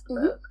the first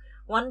book.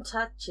 One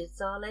touch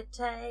is all it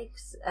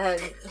takes.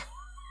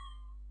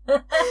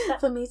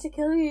 For me to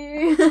kill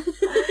you.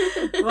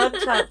 One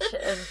touch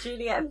and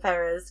Juliet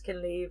Ferrers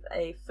can leave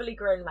a fully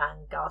grown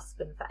man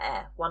gasping for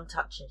air. One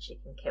touch and she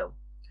can kill.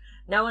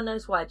 No one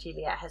knows why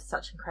Juliet has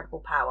such incredible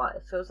power.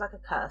 It feels like a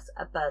curse,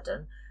 a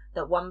burden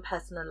that one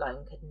person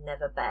alone could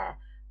never bear.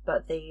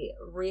 But the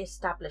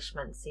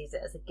re-establishment sees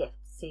it as a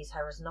gift, sees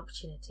her as an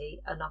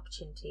opportunity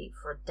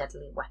for a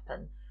deadly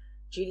weapon.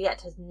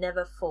 Juliet has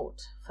never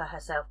fought for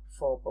herself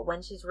before, but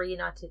when she's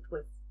reunited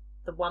with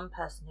the one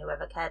person who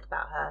ever cared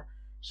about her,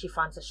 she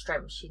finds a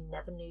strength she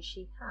never knew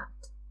she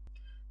had.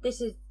 This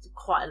is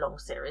quite a long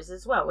series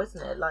as well,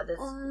 isn't it? Like there's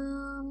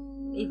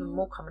even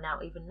more coming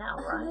out even now,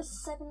 right?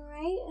 There's 7 or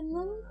 8 in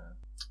them.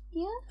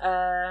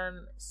 Yeah.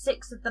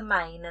 6 of the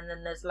main, and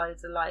then there's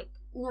loads of like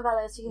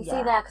novellas. You can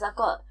see there because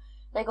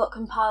they got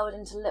compiled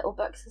into little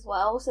books as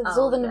well. So there's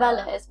all the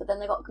novellas, but then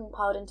they got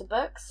compiled into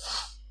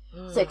books.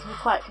 So it can be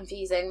quite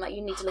confusing. Like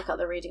you need to look up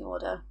the reading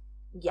order.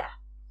 Yeah.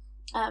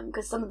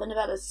 Because some of the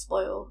novellas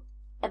spoil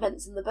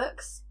events in the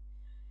books.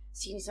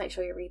 So you need to make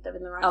sure you read them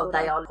in the right order.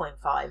 They are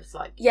 0.5s,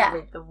 like you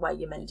read them where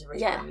you're meant to read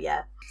them,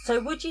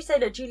 So would you say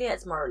that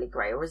Juliet's morally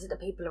grey, or is it the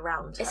people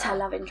around her? It's her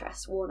love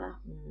interest, Warner.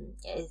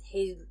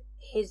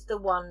 He's the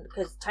one,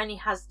 because Tony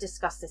has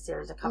discussed this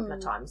series a couple of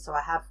times, so I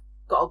have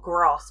got a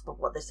grasp of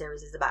what the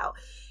series is about.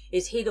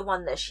 Is he the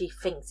one that she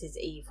thinks is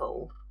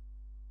evil?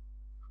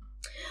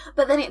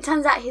 But then it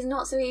turns out he's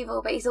not so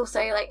evil, but he's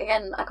also, like,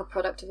 again, like a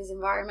product of his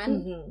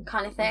environment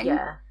kind of thing.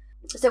 Yeah.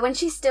 So when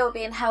she's still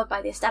being held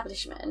by the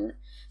establishment,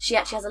 she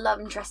actually has a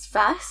love interest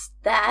first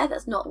there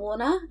that's not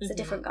Warner. It's a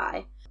different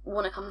guy.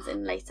 Warner comes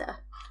in later.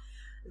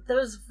 There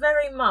was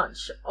very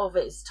much of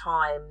its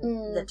time,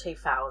 the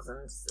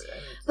 2000s.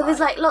 But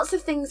there's like lots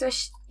of things where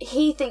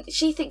she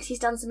thinks he's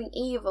done something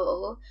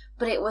evil,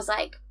 but it was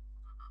like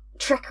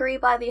trickery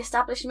by the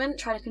establishment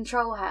trying to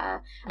control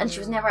her, and she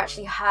was never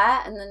actually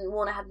hurt, and then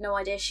Warner had no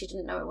idea, she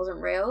didn't know it wasn't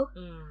real.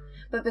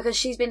 But because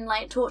she's been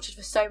like tortured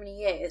for so many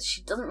years,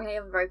 she doesn't really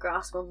have a very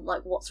grasp on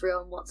like what's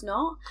real and what's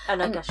not.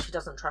 And I guess she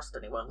doesn't trust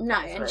anyone. No,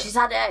 and she's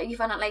had you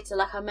find out later,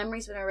 like her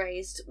memory's been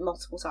erased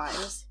multiple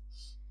times.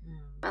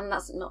 And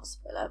that's not a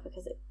spoiler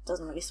because it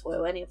doesn't really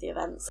spoil any of the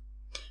events.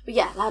 But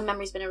yeah, her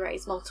memory's been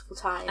erased multiple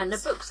times. And the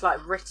book's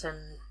like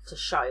written to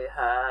show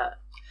her.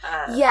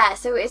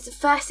 So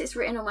it's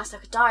written almost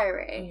like a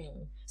diary.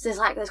 So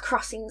there's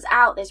crossings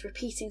out, there's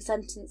repeating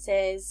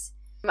sentences,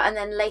 and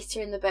then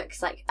later in the book,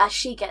 it's like as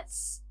she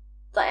gets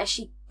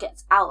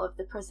out of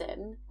the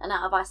prison and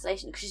out of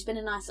isolation, because she's been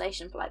in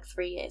isolation for like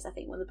 3 years, I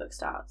think, when the book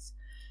starts.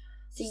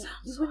 So you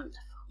wouldn't.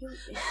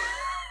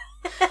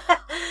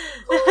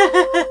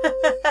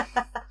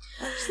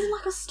 She's in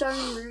like a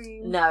stone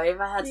room. No, if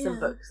I had some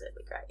books, it'd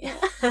be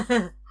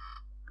great.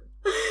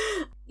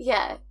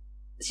 Yeah,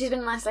 she's been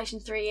in isolation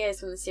 3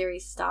 years when the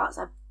series starts,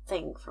 I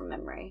think, from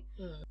memory.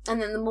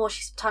 And then the more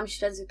time she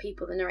spends with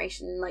people, the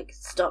narration like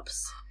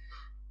stops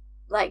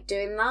like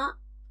doing that.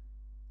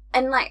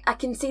 And like I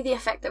can see the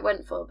effect that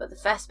went for, but the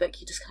first book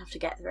you just kind of have to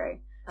get through.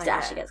 It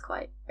actually gets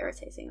quite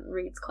irritating and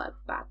reads quite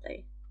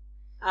badly.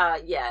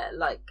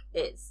 Like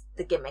it's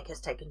the gimmick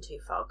has taken too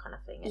far, kind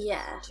of thing.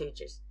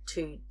 It's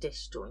too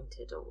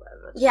disjointed or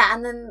whatever. Yeah,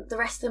 and then the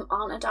rest of them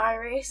aren't a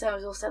diary, so it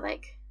was also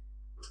like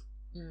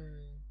a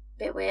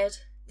bit weird.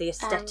 The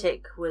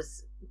aesthetic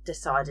was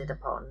decided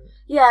upon.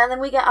 Yeah, and then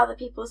we get other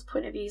people's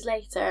point of views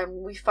later,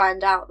 and we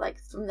find out like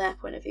from their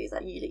point of views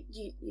that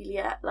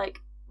Juliet like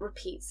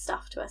repeats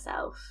stuff to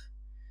herself,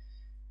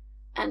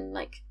 and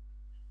like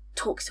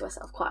talks to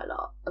herself quite a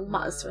lot and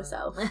mutters to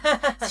herself.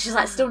 So she's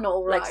like still not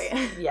all right.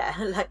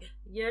 Like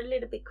you're a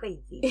little bit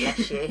crazy,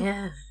 bless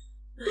you.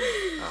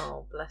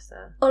 Oh, bless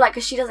her. Or like,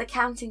 because she does a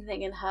counting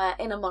thing in her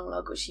inner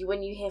monologue, which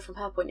when you hear from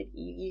her point of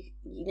view,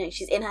 you know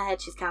she's in her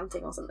head, she's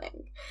counting or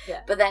something.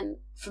 Yeah. But then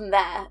from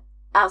there,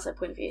 outside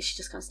point of view, she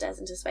just kind of stares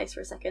into space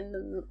for a second,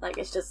 and like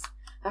it's just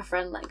her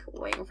friend like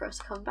waiting for her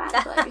to come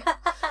back. Like,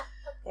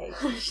 okay,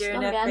 she's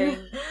doing gone her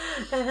again.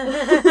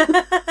 thing.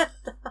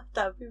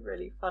 That'd be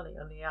really funny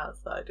on the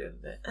outside,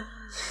 wouldn't it?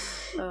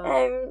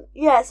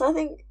 Yeah, so I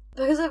think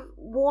because of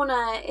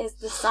Warner is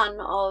the son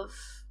of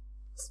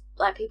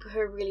like people who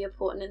are really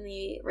important in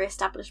the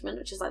re-establishment,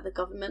 which is like the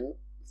government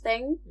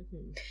thing,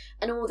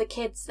 and all the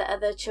kids that are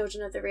the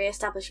children of the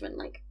re-establishment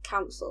like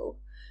council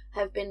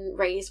have been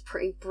raised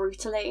pretty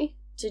brutally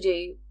to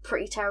do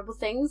pretty terrible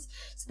things,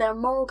 so their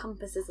moral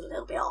compass is a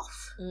little bit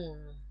off.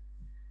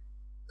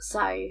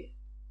 So,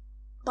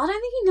 but I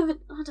don't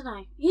think I don't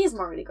know, he is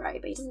morally grey,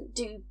 but he doesn't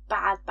do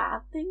bad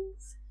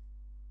things.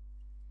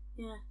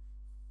 Yeah,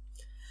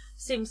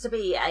 seems to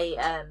be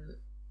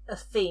a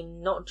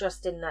theme, not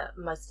just in that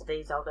most of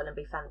these are going to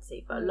be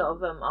fancy, but a lot of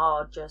them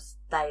are just,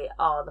 they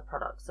are the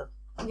products of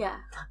their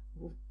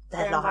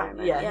life.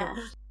 environment. Yeah.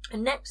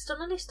 And next on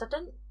the list, I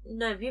don't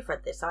know if you've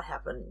read this, I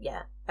haven't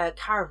yet.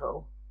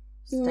 Caraval,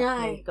 No.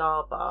 Stephanie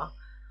Garber.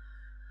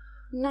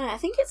 No, I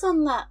think it's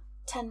on that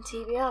 10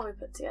 TBR we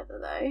put together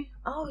though.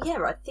 Oh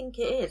yeah, I think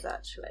it is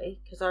actually,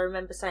 because I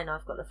remember saying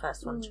I've got the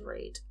first one to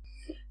read.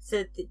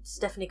 So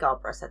Stephanie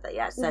Garber, I said that,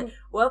 yeah. So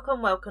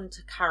welcome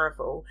to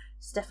Caraval,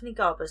 Stephanie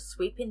Garber's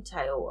sweeping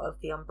tale of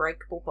the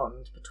unbreakable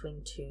bond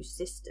between two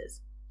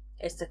sisters.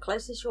 It's the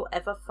closest you'll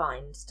ever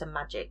find to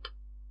magic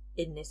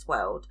in this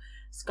world.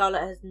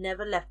 Scarlett has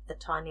never left the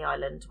tiny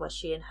island where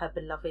she and her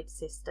beloved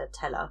sister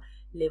Tella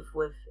live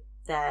with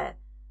their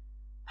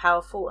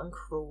powerful and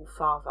cruel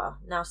father.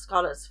 Now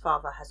Scarlett's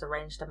father has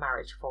arranged a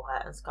marriage for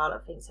her, and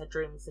Scarlett thinks her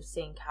dreams of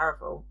seeing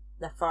Caraval,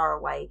 their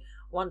faraway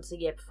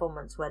once-a-year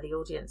performance where the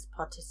audience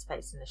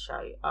participates in the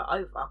show, are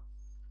over.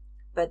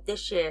 But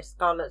this year,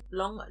 Scarlett's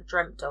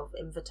long-dreamt-of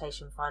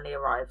invitation finally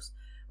arrives.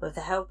 With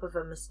the help of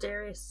a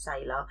mysterious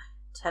sailor,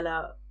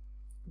 Tella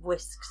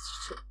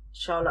whisks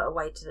Charlotte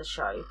away to the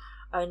show.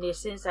 Only as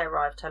soon as they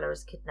arrive, Tella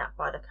is kidnapped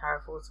by the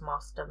Caraval's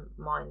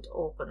mastermind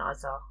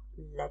organiser,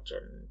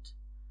 Legend.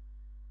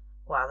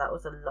 Wow, that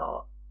was a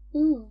lot.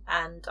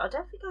 And I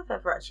don't think I've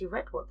ever actually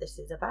read what this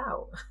is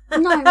about.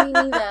 No, me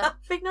neither. I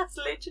think that's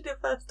literally the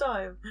first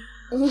time.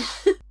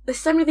 There's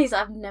so many things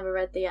I've never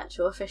read the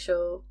actual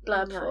official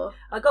blurb for.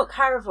 I got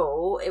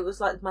Caraval. It was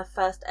like my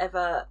first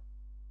ever...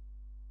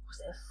 Was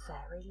it a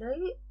fairy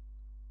loot?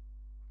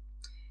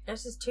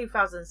 This is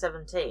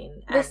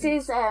 2017. This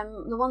is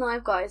the one that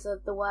I've got is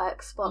the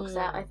Works box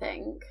set, I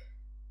think.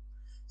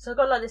 So I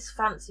got like this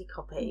fancy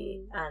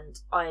copy, and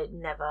I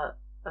never...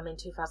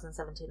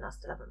 2017, I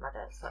still haven't read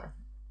it, so...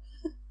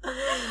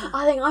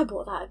 I think I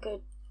bought that a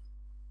good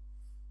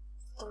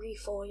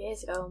 3-4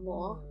 years ago or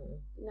more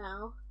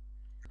now.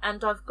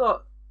 And I've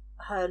got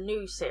her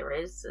new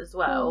series as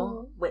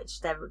well, which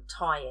they're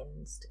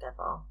tie-ins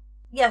together.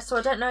 Yeah, so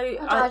I don't know.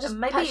 I just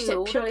maybe patched it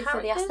all purely the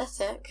for the characters?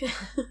 aesthetic.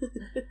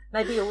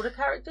 Maybe all the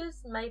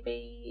characters.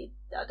 Maybe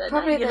I don't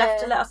Probably know. You'll have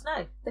to let us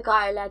know. The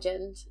guy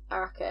Legend, I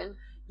reckon.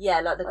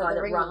 Yeah, like the guy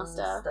the that runs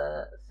ringmaster.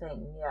 the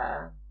thing.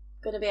 Yeah,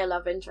 Going to be a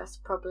love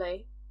interest,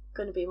 probably.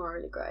 Going to be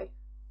morally grey.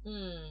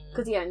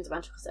 Because he owns a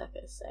magical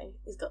circus, so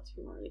he's got to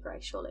be morally grey,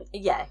 surely.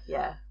 Yeah.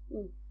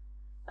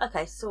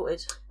 Okay,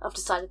 sorted. I've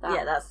decided that.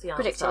 Yeah, that's the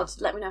answer. Predicted.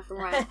 Let me know if I'm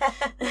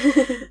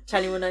right.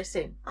 Charlie will know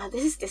soon.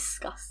 This is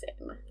disgusting.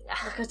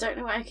 Like, I don't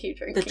know why I keep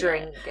drinking. The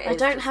drink. I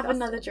don't have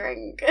another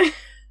drink.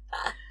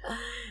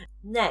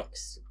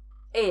 Next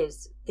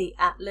is The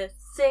Atlas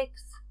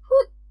 6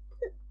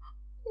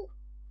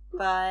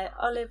 by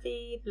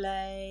Olivia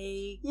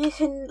Blake. You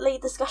can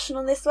lead discussion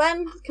on this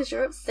one because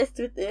you're obsessed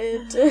with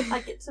it. I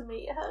get to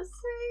meet her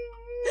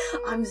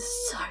soon. I'm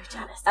so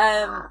jealous of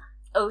that.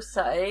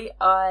 Also,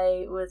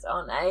 I was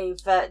on a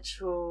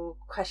virtual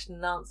question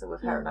and answer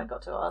with her, and I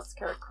got to ask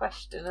her a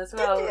question as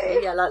well. Did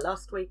you? Yeah, like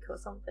last week or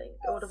something,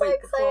 or the so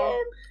week before.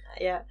 exciting.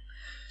 Yeah,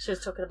 she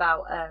was talking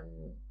about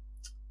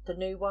the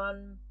new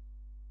one.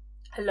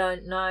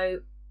 Alone,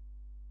 no.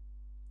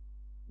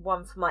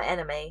 One for My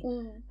Enemy,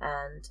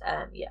 and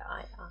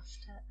I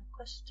asked her a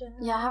question.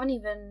 Yeah, I haven't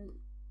even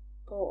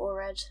bought or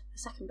read the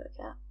second book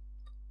yet.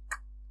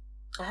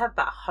 I have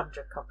about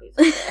 100 copies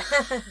of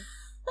it.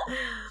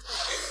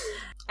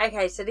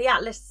 Okay, so the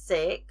Atlas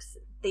 6,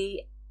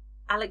 the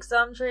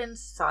Alexandrian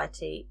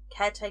Society,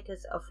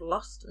 caretakers of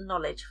lost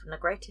knowledge from the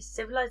greatest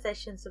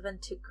civilizations of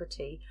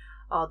antiquity,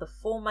 are the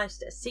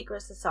foremost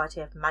secret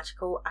society of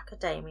magical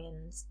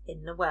academians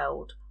in the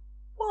world.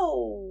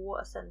 Whoa,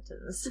 what a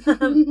sentence.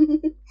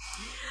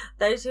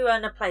 Those who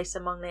earn a place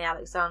among the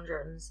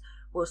Alexandrians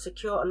will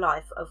secure a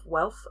life of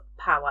wealth,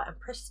 power and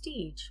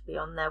prestige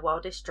beyond their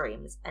wildest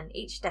dreams, and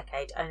each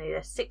decade only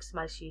the 6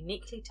 most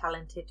uniquely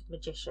talented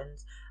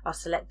magicians are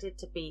selected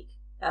to be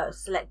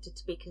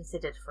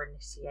considered for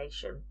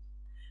initiation.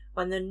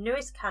 When the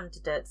newest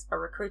candidates are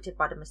recruited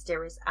by the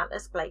mysterious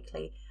Atlas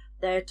Blakely,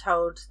 they are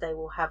told they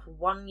will have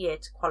 1 year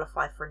to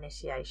qualify for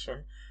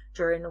initiation,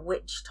 during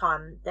which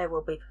time they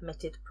will be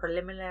permitted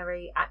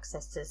preliminary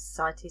access to the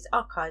Society's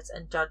archives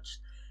and judged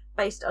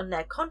based on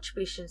their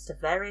contributions to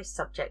various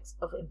subjects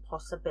of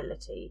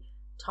impossibility,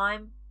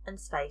 time, and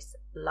space,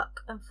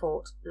 luck and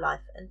fort,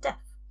 life and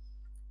death.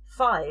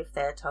 5,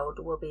 they are told,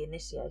 will be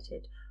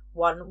initiated.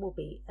 1 will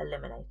be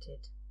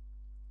eliminated.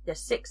 The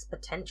 6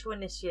 potential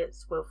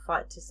initiates will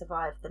fight to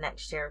survive the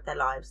next year of their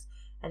lives,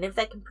 and if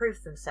they can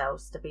prove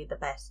themselves to be the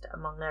best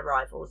among their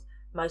rivals,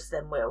 most of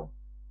them will.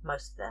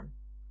 Most of them.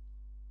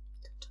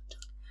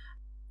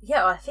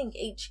 Yeah, I think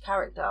each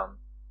character,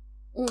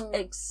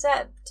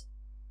 except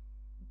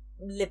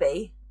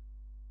Libby,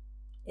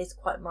 is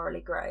quite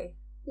morally grey.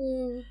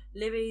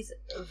 Libby's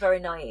very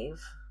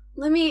naive.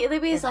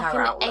 Libby's like an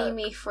outlook.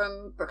 Amy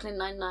from Brooklyn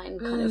Nine-Nine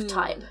kind of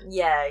type.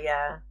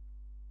 Yeah.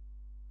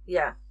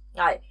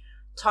 Like,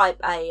 type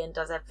A and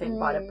does everything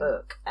by the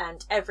book,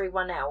 and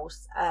everyone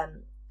else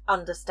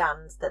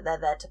understands that they're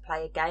there to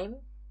play a game.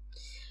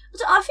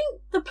 I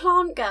think the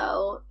plant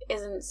girl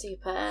isn't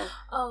super.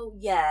 Oh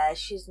yeah,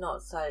 she's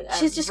not so.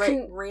 She's just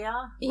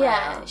Rhea.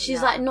 Yeah,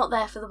 she's like not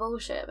there for the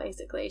bullshit.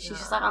 Basically, she's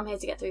just like, I'm here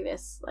to get through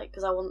this, like,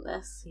 because I want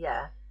this.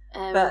 Yeah,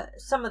 but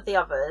some of the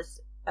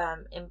others,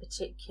 in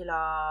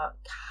particular,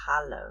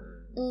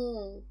 Callum.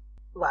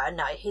 Well,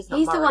 no, he's not.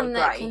 He's the one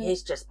that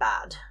he's just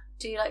bad.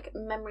 Do you like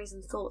memories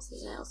and thoughts,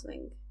 isn't it, or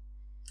something?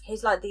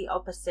 He's like the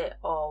opposite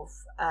of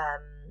I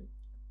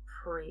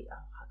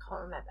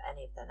can't remember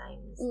any of their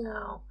names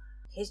now.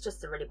 He's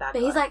just a really bad guy.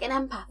 But he's like an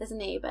empath,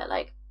 isn't he? But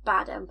like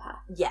bad empath.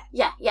 Yeah.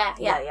 Yeah.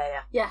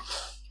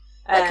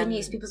 That can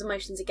use people's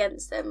emotions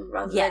against them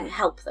rather than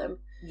help them.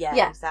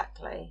 Yeah,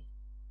 exactly.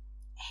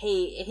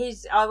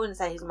 I wouldn't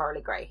say he's morally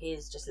grey. He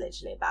is just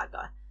literally a bad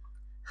guy.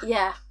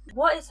 Yeah.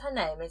 What is her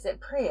name? Is it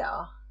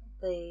Priya?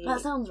 That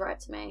sounds right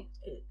to me.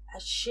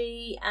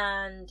 She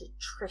and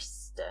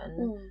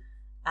Tristan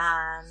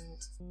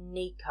and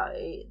Nico,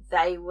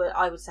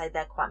 I would say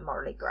they're quite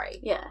morally grey.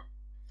 Yeah.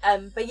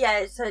 But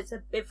yeah, so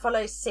it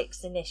follows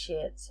 6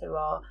 initiates who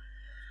are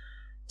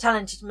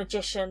talented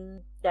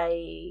magician.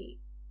 They're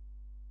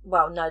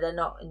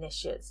not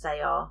initiates.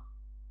 They are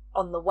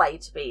on the way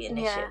to be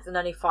initiates, and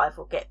only 5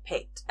 will get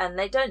picked. And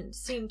they don't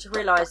seem to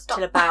realise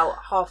till about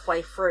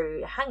halfway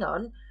through. Hang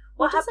on,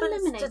 what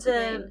happens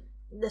to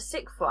the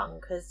 6th one?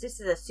 Because this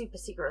is a super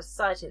secret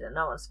society that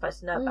no one's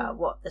supposed to know about.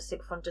 What, the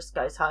 6th one just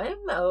goes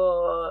home,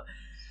 or?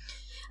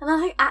 And I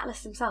think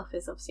Atlas himself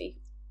is obviously.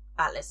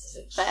 Atlas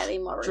is fairly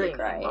morally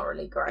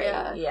grey.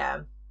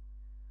 Yeah.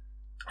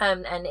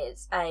 And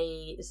it's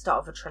a start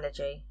of a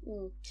trilogy.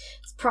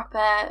 It's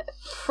proper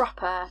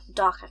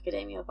dark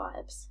academia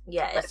vibes.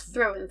 Yeah, like it's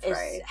through and through.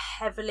 It's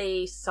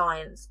heavily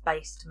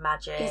science-based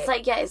magic.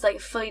 It's like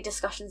fully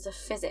discussions of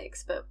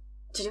physics, but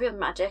to do with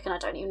magic, and I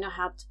don't even know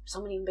how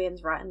some human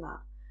beings writing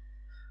that.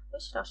 We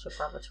should ask your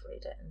brother to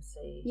read it and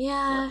see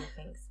what he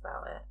thinks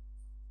about it.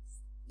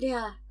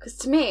 Yeah, because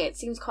to me it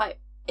seems quite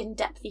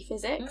in-depthy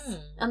physics,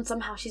 and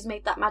somehow she's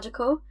made that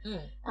magical,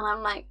 and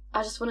I'm like,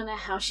 I just want to know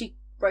how she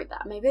wrote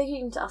that. Maybe I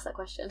need to ask that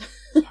question.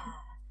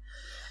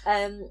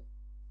 And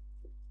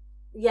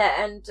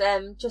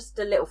just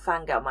a little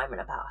fangirl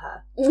moment about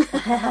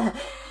her.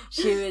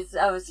 She was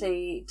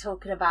obviously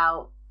talking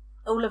about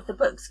all of the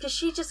books, because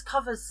she just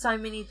covers so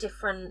many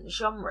different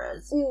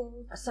genres.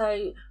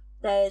 So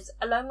there's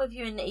Alone with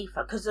You in the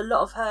Ether, because a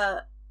lot of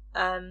her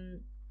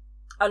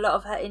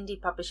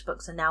indie published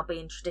books are now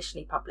being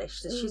traditionally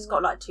published. So she's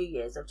got like 2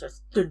 years of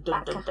just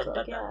dun.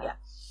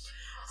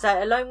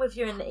 So Alone with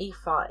You in the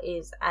Ether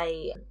is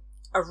a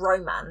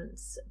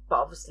romance, but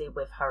obviously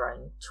with her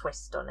own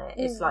twist on it.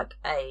 It's like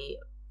a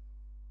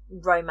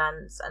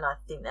romance, and I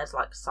think there's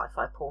like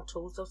sci-fi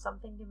portals or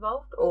something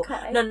involved. Or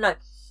no,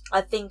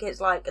 I think it's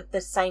like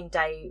the same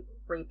day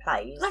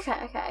replays.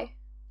 Okay.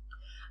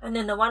 And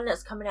then the one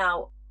that's coming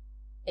out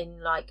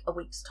in like a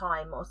week's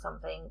time or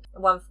something,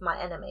 One for My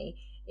Enemy,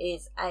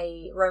 is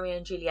a Romeo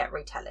and Juliet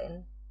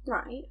retelling.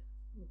 Right.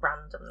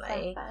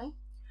 Randomly. Okay.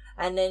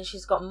 And then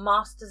she's got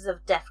Masters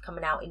of Death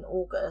coming out in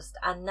August,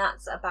 and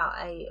that's about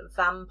a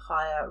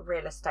vampire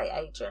real estate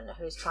agent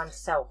who's trying to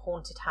sell a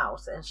haunted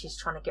house, and she's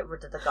trying to get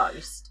rid of the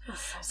ghost.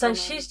 So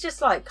she's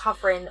just like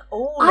covering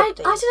all of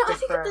these I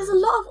think there's a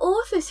lot of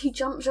authors who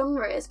jump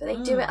genres, but they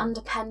do it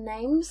under pen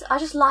names. I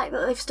just like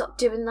that they've stopped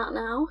doing that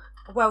now.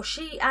 Well,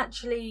 she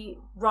actually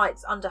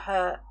writes under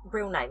her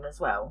real name as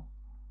well.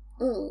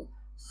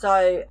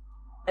 So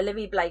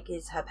Olivia Blake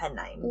is her pen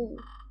name.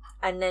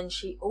 And then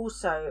she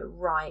also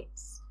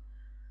writes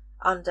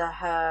under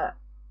her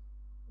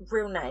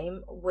real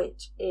name,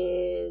 which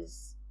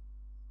is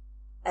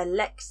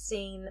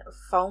Alexine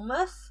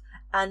Falmouth,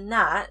 and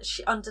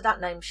under that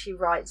name she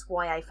writes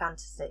YA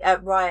fantasy,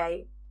 YA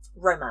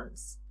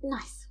romance.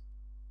 Nice.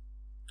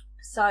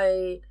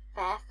 So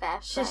fair.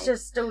 She's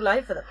just all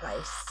over the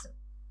place.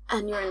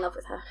 And you're in love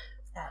with her.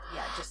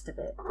 Yeah, just a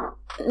bit.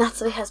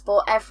 Natalie has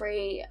bought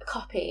every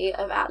copy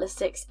of Atlas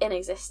 6 in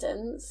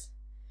existence.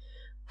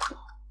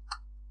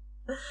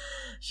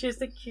 She's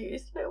the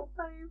cutest little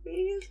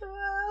baby as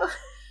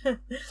well.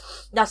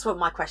 That's what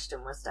my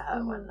question was to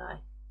her when I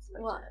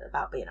spoke to her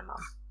about being a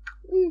mum.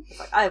 It's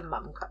like, I have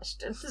mum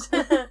questions.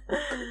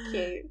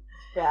 Cute.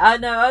 Yeah, I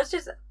know.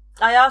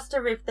 I asked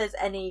her if there's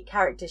any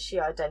characters she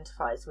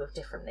identifies with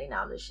differently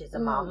now that she's a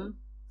mum.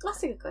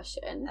 That's a good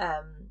question.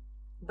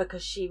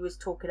 because she was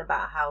talking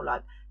about how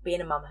like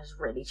being a mum has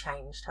really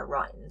changed her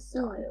writing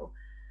style.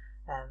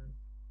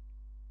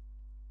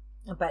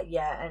 But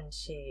yeah, and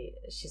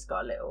she's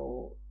got a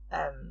little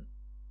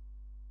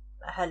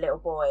her little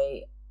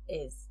boy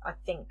is, I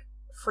think,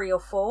 3 or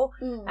 4,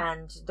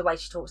 and the way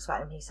she talks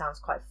about him, he sounds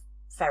quite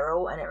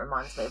feral, and it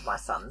reminds me of my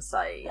son.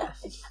 So yeah.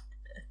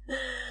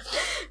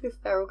 With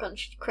feral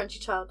crunchy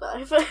child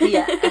life.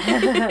 Yeah.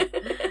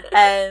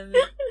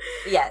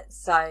 Yeah,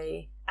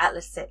 so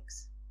Atlas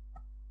 6.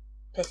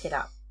 Pick it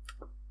up.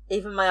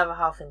 Even my other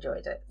half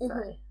enjoyed it.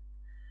 So.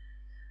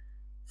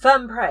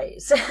 Firm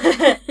praise.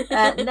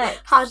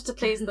 Next. Harder to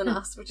please than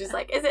us, which is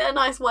like, is it a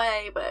nice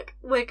YA book?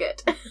 We're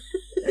good.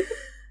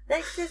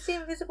 Next is The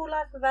Invisible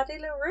Life of Addie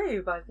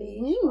LaRue by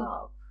V.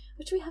 Schwab.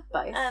 Which we have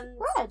both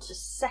read.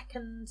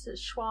 Second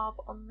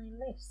Schwab on the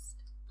list.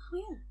 Oh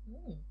yeah.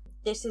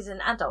 This is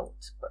an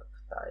adult book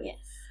though.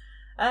 Yes.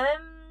 Would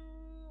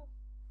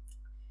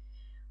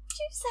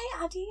you say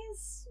Addie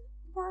is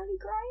morally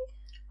grey?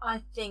 I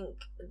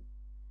think. I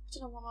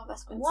don't know why my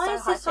best friend's Why so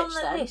is this on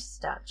the then.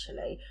 list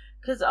actually?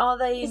 Because are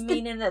they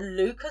meaning that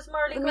Luke is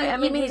morally grey? I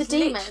mean, he's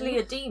literally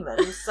a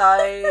demon, so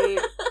I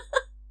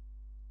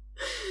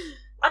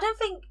don't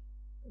think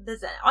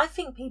there's. I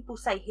think people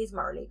say he's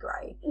morally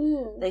grey.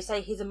 They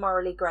say he's a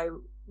morally grey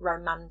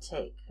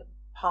romantic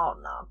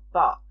partner,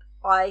 but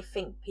I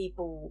think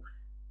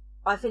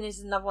this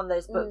is another one of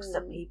those books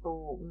that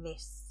people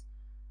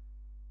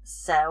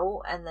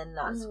sell, and then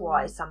that's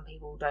why some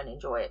people don't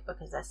enjoy it,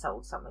 because they're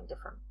sold something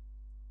different.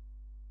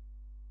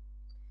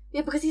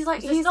 Yeah, because he's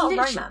like, he's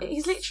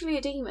literally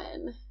a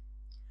demon.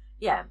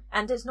 Yeah,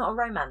 and it's not a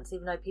romance,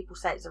 even though people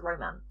say it's a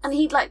romance. And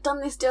he'd like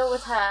done this deal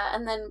with her,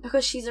 and then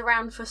because she's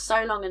around for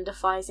so long and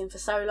defies him for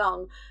so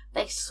long,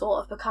 they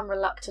sort of become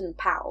reluctant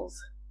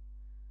pals.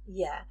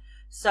 Yeah.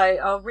 So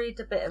I'll read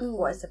a bit of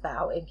what it's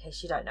about in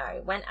case you don't know.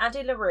 When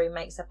Addie LaRue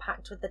makes a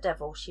pact with the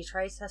devil, she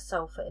trades her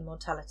soul for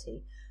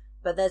immortality.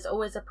 But there's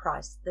always a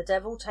price. The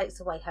devil takes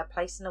away her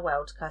place in the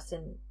world,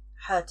 cursing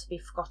her to be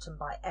forgotten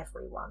by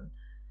everyone.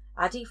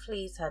 Addie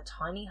flees her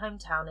tiny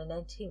hometown in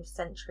 18th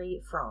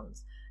century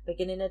France,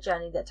 beginning a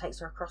journey that takes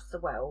her across the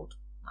world.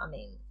 I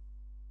mean,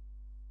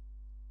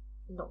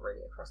 not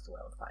really across the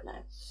world, but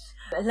no.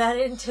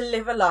 Learning to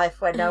live a life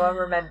where no one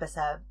remembers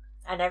her,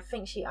 and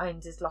everything she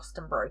owns is lost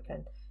and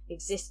broken,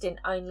 existing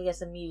only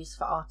as a muse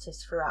for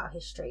artists throughout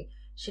history.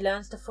 She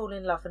learns to fall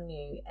in love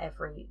anew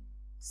every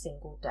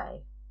single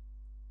day.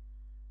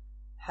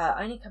 Her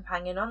only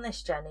companion on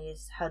this journey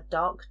is her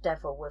dark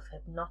devil with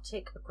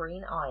hypnotic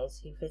green eyes,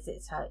 who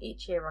visits her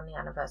each year on the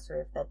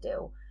anniversary of their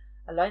deal.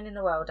 Alone in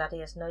the world, Addie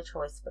has no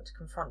choice but to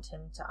confront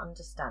him, to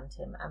understand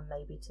him, and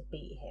maybe to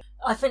beat him.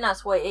 I think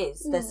that's what it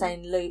is. They're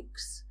saying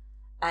Luke's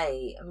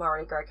a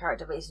morally grey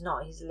character, but he's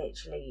not. He's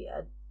literally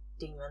a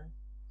demon.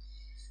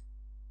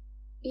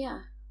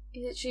 Yeah.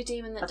 He's literally a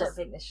demon that I don't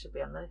think this should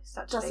be on the list,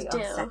 actually, does a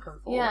deal. on second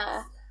thoughts.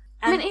 Yeah.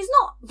 I mean, he's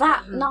not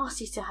that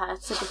nasty to her,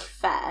 to be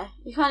fair.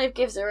 He kind of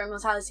gives her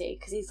immortality,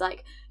 because he's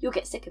like, you'll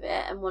get sick of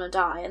it and want to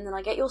die, and then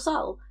I get your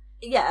soul.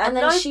 Yeah, and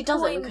then she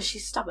doesn't, because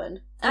she's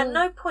stubborn. At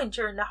no point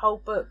during the whole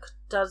book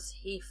does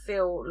he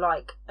feel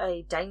like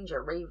a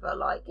danger either.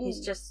 Like,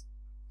 he's just...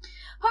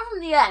 Apart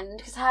from the end,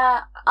 because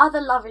her other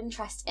love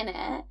interest in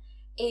it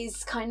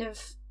is kind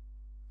of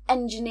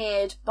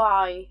engineered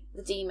by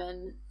the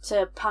demon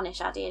to punish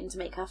Addie and to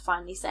make her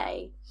finally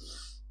say,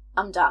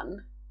 I'm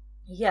done.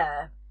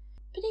 Yeah.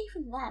 But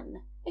even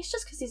then, it's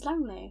just because he's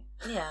lonely.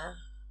 Yeah.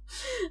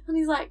 And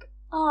he's like,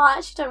 oh, I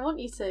actually don't want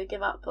you to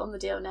give up on the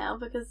deal now,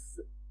 because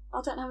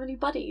I don't have any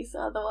buddies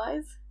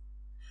otherwise.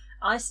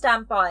 I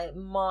stand by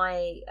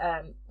my...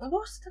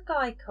 what's the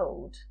guy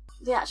called?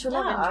 The actual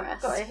love interest.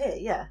 I've got it here,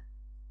 yeah.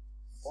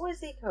 What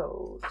is he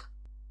called?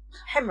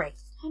 Henry.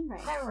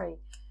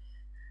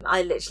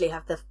 I literally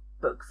have the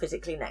book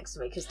physically next to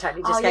me, because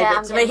Tony just gave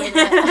it to me.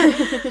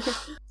 It.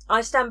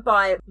 I stand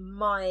by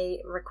my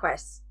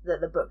request that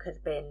the book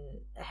had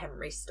been a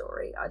Henry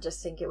story. I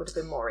just think it would have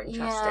been more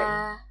interesting.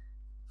 Yeah.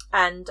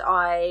 And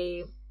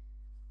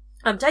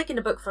I'm taking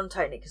a book from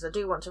Tony because I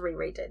do want to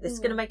reread it. This is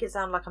going to make it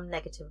sound like I'm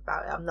negative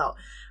about it. I'm not.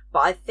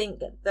 But I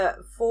think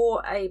that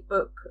for a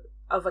book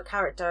of a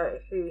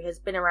character who has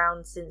been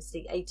around since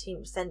the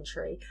 18th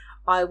century,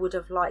 I would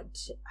have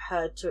liked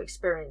her to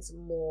experience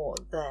more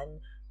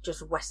than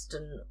just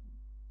Western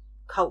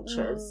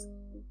cultures.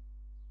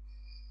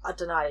 I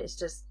don't know, it's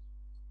just...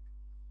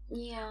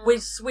 Yeah. We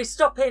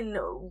stop in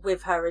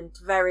with her in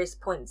various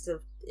points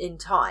in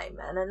time,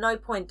 and at no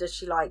point does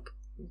she, like,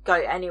 go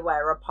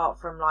anywhere apart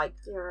from, like,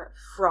 Europe,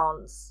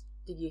 France,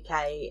 the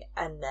UK,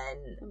 and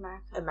then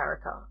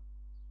America.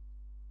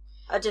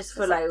 I just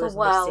feel like it was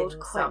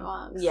missing some...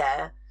 marks.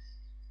 Yeah.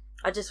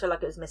 I just feel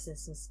like it was missing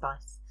some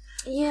spice.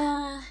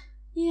 Yeah.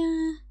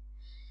 And,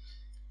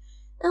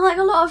 like,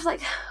 a lot of,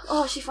 like,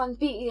 oh, she finds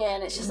beauty,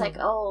 and it's just like,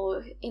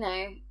 oh, you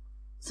know...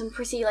 some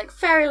pretty, like,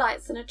 fairy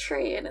lights in a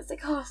tree, and it's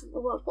like, oh, isn't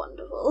the world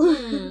wonderful?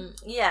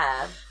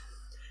 Yeah.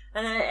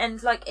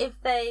 And like,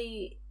 if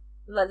they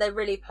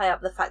really play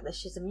up the fact that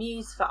she's a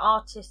muse for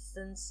artists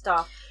and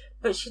stuff,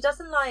 but she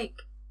doesn't,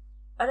 like,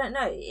 I don't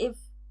know, if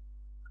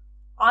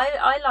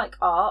I like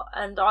art,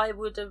 and I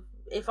would have,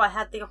 if I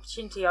had the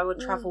opportunity, I would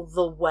travel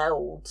the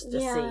world to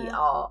see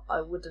art.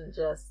 I wouldn't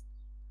just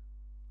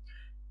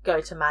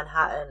go to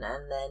Manhattan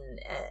and then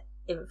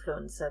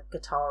influence a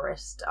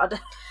guitarist. I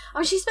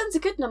don't... she spends a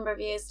good number of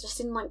years just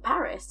in like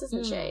Paris,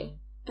 doesn't she?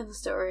 In the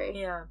story,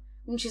 yeah,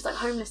 and she's like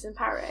homeless in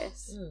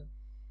Paris.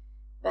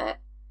 But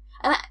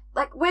and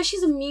like where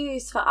she's a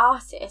muse for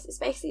artists, it's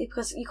basically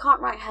because you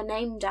can't write her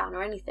name down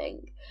or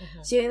anything.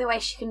 So the only way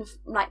she can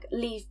like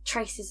leave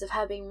traces of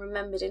her being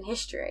remembered in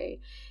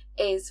history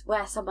is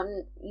where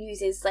someone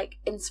uses like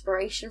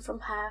inspiration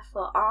from her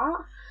for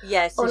art. Yes,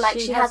 yeah, so or like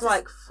she has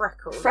like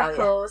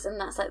freckles, and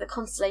that's like the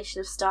constellation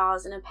of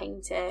stars in a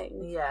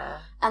painting. Yeah,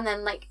 and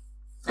then like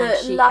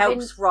she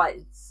helps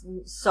write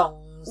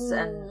songs,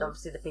 and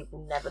obviously the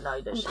people never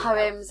know that she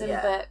poems helps.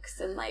 And books,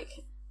 and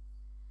like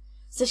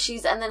so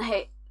she's, and then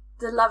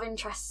the love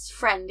interest's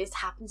friend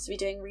happens to be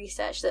doing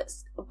research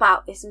that's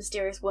about this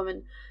mysterious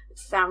woman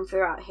found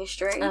throughout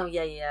history. Oh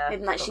yeah.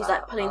 And like she's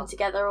like pulling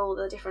together all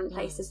the different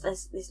places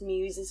this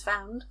muse is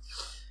found.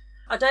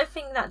 I don't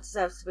think that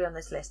deserves to be on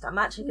this list. I'm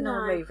actually going to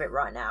remove it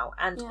right now.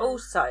 And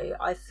also,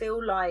 I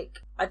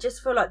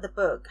just feel like the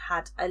book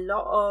had a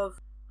lot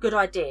of good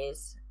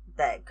ideas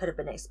that could have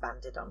been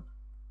expanded on.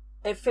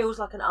 It feels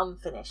like an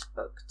unfinished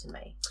book to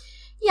me.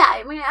 Yeah,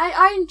 I mean,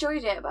 I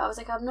enjoyed it, but I was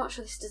like, I'm not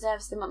sure this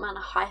deserves the amount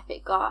of hype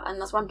it got,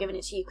 and that's why I'm giving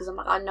it to you, because I'm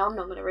like, I know I'm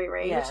not going to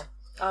reread. Yeah,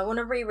 I want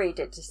to reread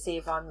it to see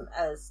if I'm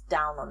as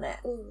down on it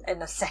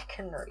in a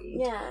second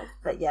read. Yeah.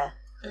 But yeah.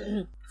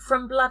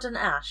 From Blood and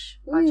Ash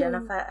by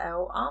Jennifer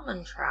L.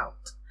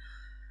 Armentrout.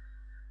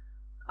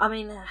 I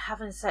mean,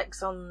 having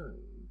sex on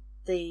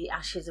the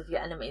ashes of your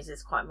enemies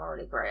is quite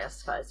morally grey, I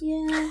suppose.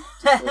 Yeah,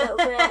 just a little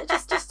bit.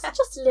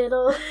 Just a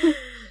little.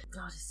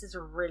 Oh, this is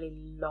a really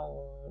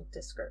long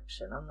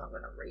description. I'm not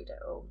going to read it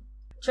all.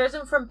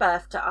 Chosen from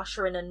birth to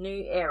usher in a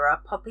new era,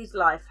 Poppy's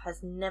life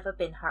has never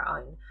been her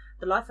own.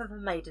 The life of a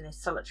maiden is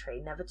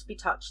solitary, never to be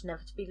touched,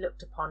 never to be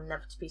looked upon,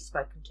 never to be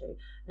spoken to,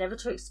 never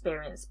to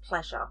experience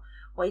pleasure.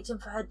 Waiting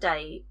for her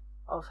day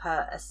of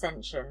her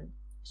ascension,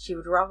 she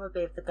would rather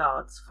be of the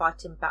guards,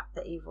 fighting back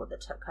the evil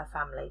that took her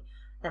family,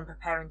 than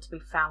preparing to be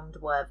found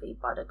worthy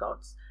by the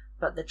gods.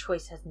 But the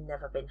choice has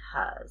never been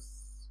hers.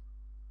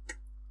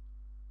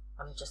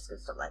 I'm just going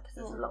to stop there because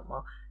there's a lot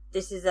more.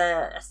 This is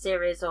a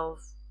series of...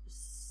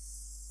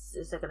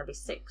 Is there going to be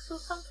 6 or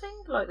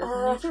something? Like there's a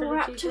new I think we're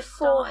up to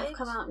 4 have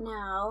come out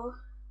now.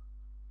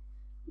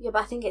 Yeah,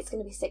 but I think it's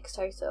going to be 6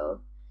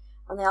 total.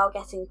 And they are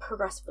getting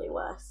progressively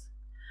worse.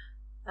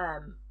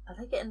 Are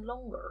they getting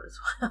longer as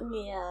well?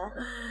 Yeah.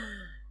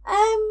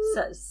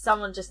 So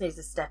someone just needs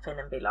to step in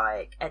and be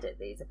like, edit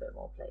these a bit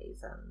more,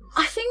 please. And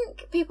I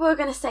think people are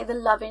going to say the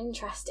love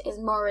interest is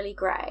morally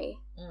grey.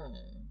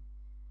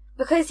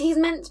 Because he's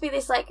meant to be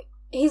this, like,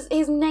 his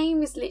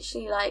name is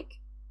literally, like,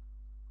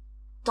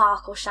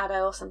 Dark or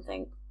Shadow or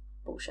something.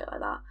 Bullshit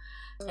like that.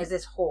 Is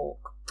this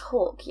Hawk?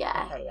 Hawk,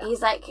 yeah. Okay, yeah.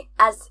 He's, like,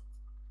 as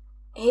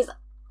his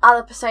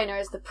other persona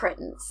as the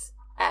Prince,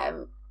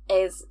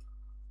 is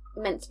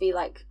meant to be,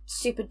 like,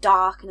 super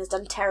dark and has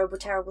done terrible,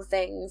 terrible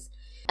things.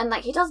 And,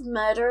 like, he does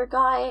murder a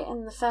guy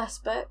in the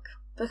first book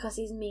because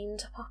he's mean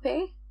to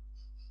Poppy.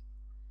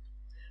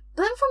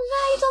 But then from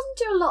there, he doesn't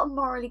do a lot of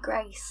morally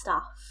grey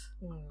stuff.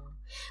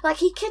 Like,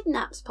 he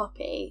kidnaps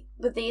Poppy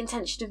with the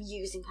intention of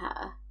using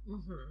her.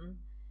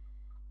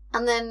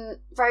 And then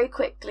very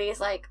quickly is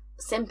like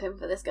simping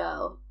for this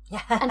girl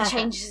and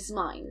changes his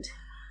mind.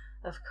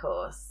 Of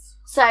course.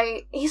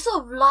 So he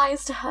sort of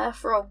lies to her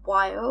for a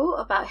while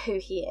about who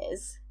he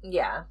is.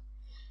 Yeah.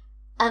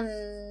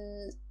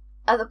 And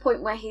at the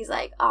point where he's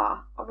like,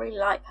 I really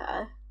like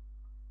her,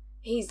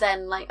 he's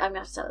then like, I'm going to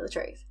have to tell her the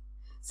truth.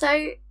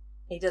 So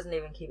he doesn't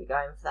even keep it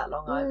going for that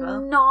long either.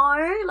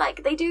 No,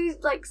 like they do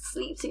like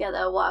sleep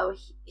together while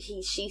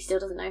she still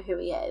doesn't know who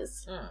he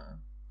is.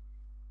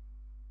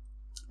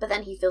 But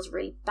then he feels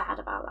really bad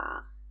about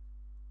that.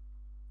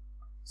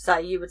 So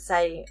you would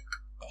say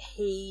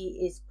he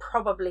is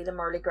probably the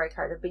morally grey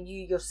character, but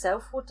you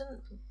yourself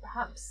wouldn't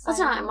perhaps say... I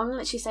don't know, I'm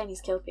literally saying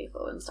he's killed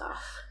people and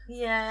stuff.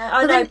 Yeah,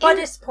 I know. By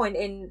this point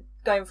in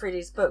going through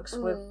these books,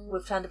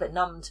 we've turned a bit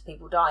numb to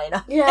people dying.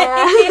 Yeah.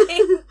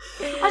 I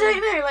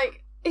don't know,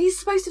 like, he's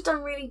supposed to have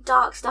done really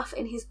dark stuff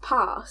in his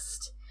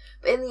past,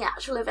 but in the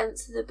actual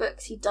events of the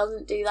books, he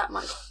doesn't do that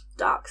much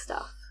dark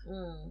stuff.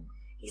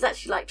 He's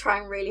actually, like,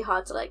 trying really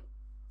hard to, like,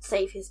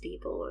 save his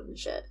people and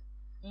shit.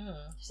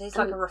 So he's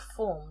like a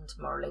reformed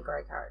morally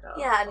grey character.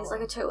 Yeah, and he's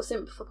like a total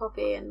simp for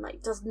Poppy and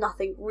like does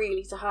nothing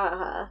really to hurt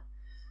her.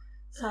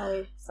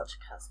 So such a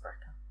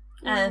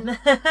curse-breaker.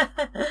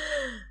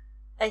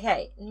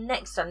 Okay,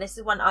 next one. This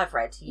is one I've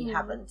read. You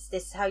haven't.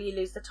 This is How You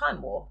Lose the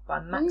Time War by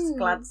Max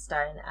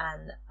Gladstone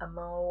and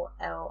Amol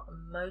El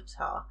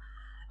Motar.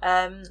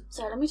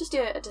 So let me just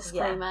do a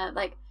disclaimer. Yeah.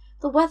 Like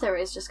the weather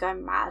is just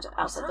going mad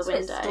outside the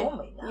window. It's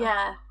stormy now.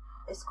 Yeah.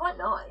 It's quite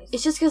nice.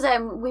 It's just because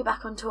we're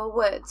back onto a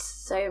woods,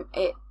 so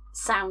it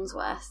sounds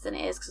worse than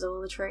it is because of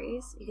all the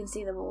trees. You can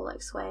see them all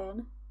like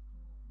swaying.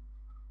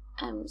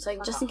 So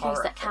like just in case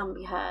that can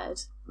be heard,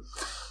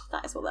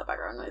 that is what that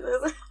background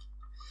noise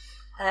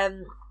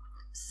is.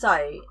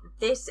 So,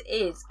 this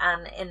is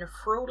an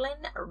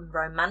enthralling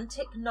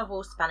romantic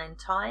novel spanning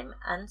time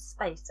and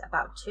space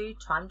about two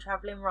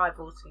time-travelling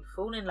rivals who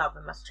fall in love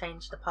and must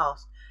change the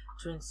past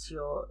to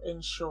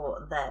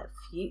ensure their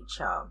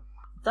future.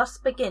 Thus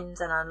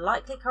begins an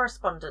unlikely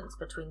correspondence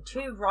between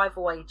two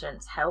rival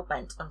agents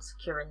hell-bent on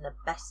securing the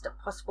best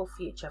possible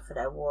future for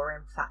their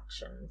warring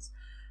factions.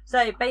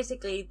 So,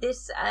 basically,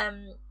 this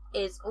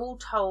is all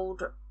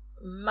told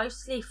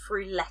mostly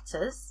through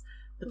letters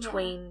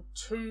between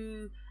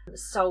two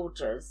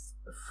soldiers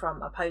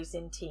from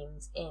opposing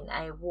teams in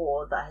a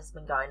war that has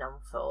been going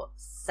on for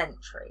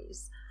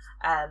centuries,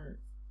 and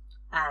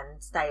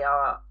they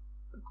are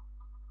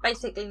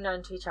basically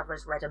known to each other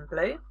as Red and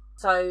Blue.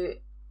 So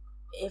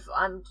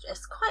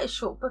it's quite a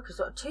short book as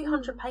well,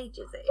 200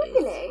 pages it is.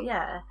 Really?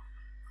 Yeah.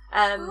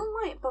 I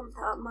might bump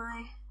that up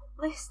my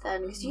list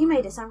then, because you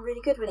made it sound really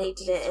good when you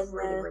did it in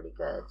really, the really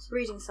good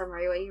reading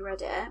summary where you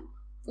read it.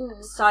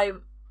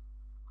 So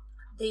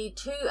the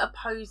two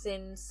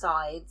opposing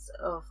sides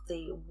of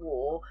the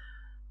war,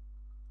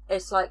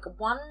 it's like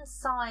one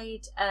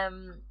side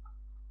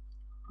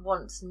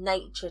wants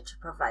nature to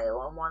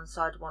prevail and one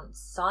side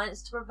wants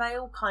science to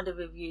prevail, kind of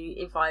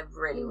if I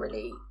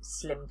really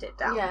slimmed it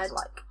down to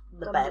like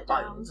the bare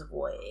bones of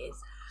what it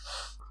is.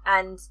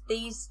 And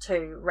these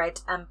two,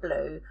 Red and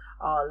Blue,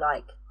 are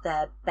like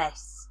their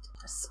best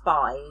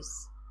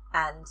spies,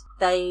 and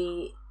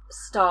they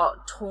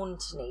start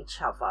taunting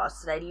each other,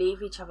 so they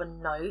leave each other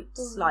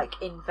notes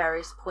like in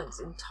various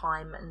points in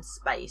time and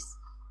space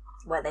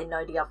where they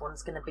know the other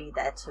one's going to be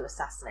there to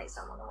assassinate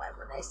someone or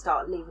whatever, and they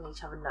start leaving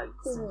each other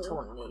notes and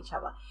taunting each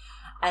other,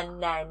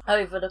 and then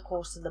over the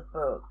course of the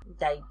book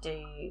they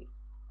do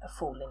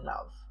fall in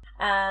love.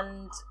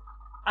 And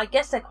I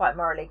guess they're quite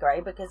morally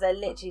grey because they're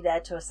literally there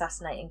to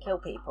assassinate and kill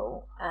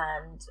people,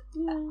 and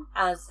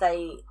as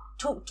they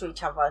talk to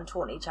each other and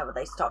taunt each other,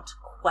 they start to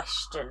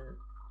question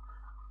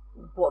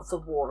what the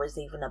war is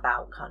even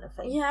about, kind of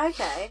thing. Yeah,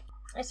 okay.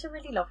 It's a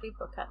really lovely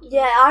book, actually.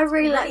 Yeah, I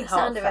really like the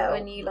sound of it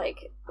heartfelt.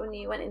 when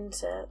you went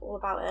into all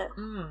about it.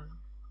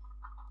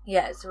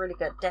 Yeah, it's really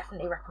good.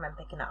 Definitely recommend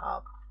picking it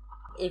up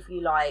if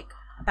you like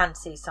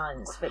fantasy,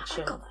 science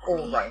fiction,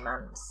 or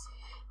romance.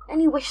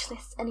 Any wish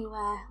lists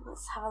anywhere?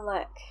 Let's have a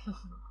look.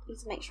 Need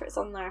to make sure it's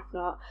on there if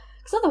not,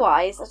 because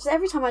otherwise,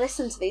 every time I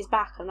listen to these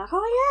back, I'm like,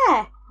 oh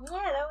yeah, that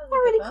was a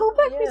really cool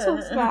book we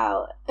talked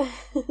about.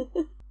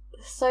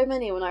 So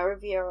many when I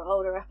review our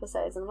older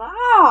episodes, and I'm like,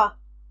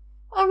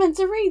 I meant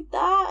to read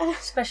that.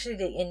 Especially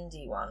the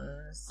indie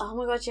ones. Oh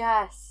my god,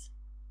 yes.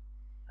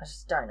 I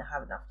just don't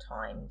have enough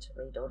time to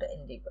read all the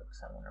indie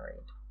books I want to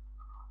read.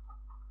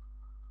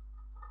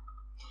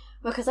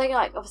 Because I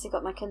obviously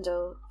got my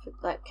Kindle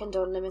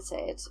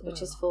Unlimited,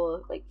 which is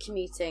for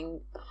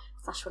commuting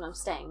 / when I'm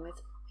staying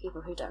with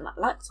people who don't like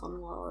lights on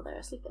while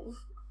they're sleeping,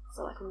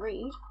 so I can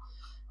read.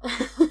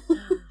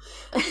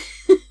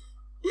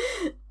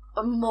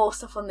 More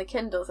stuff on the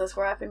Kindle, so that's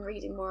where I've been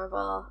reading more of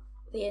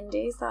the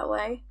indies that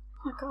way.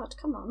 Oh my god,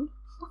 come on.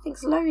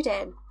 Nothing's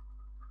loading.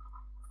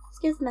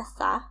 Excuse me,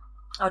 sir.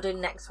 I'll do the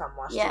next one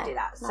whilst you do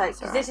that. So,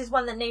 because this is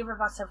one that neither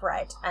of us have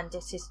read, and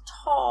this is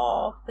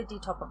top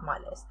of my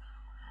list,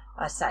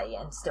 I say,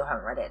 and still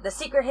haven't read it. The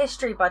Secret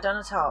History by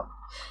Donna Tartt.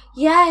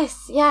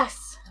 Yes.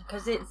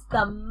 Because it's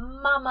the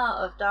mama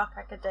of Dark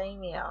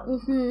Academia.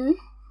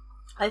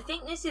 I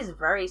think this is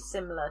very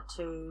similar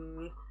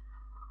to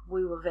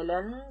We Were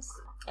Villains,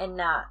 in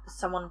that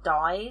someone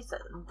dies,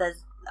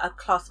 there's a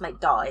classmate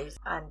dies,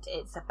 and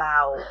it's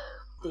about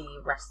the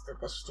rest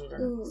of the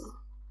students.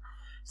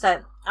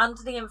 So,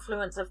 under the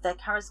influence of their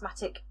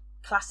charismatic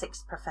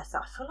classics professor,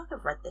 I feel like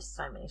I've read this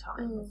so many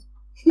times,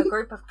 a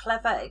group of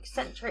clever,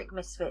 eccentric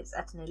misfits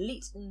at an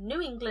elite New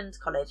England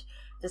college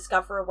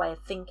discover a way of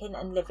thinking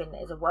and living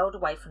that is a world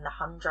away from the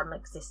humdrum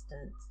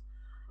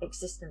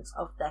existence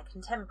of their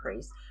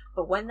contemporaries.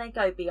 But when they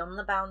go beyond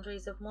the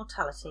boundaries of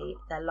mortality,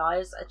 their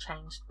lives are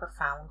changed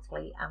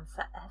profoundly and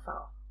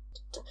forever.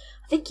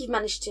 I think you've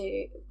managed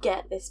to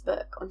get this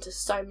book onto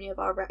so many of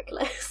our rec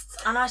lists.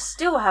 And I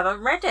still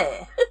haven't read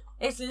it.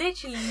 It's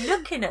literally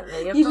looking at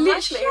me from my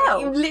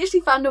shelf. You've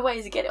literally found a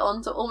way to get it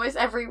onto almost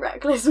every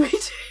rec list we do.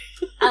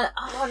 And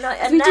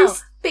we now,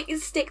 do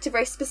stick to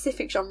very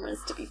specific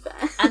genres, to be fair.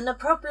 And the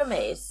problem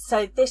is,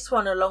 so this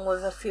one, along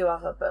with a few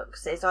other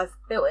books, is I've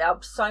built it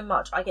up so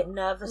much, I get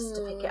nervous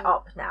to pick it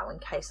up now in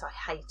case I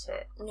hate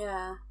it.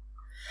 Yeah.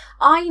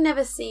 I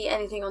never see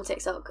anything on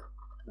TikTok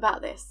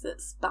about this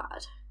that's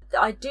bad.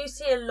 I do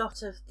see a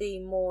lot of the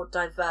more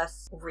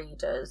diverse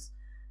readers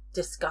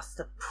discuss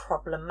the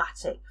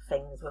problematic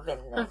things within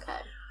it. Okay.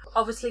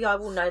 Obviously, I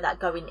will know that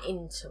going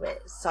into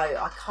it, so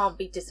I can't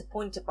be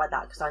disappointed by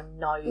that because I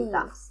know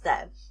that's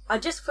there. I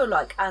just feel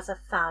like, as a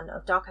fan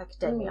of Dark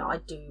Academia, I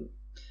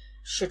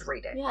should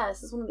read it. Yeah,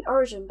 this is one of the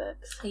origin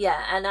books.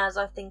 Yeah, and as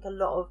I think a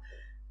lot of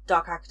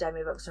Dark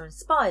Academia books are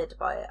inspired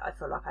by it, I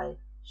feel like I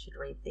should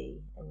read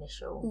the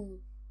initial.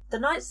 The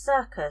Night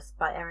Circus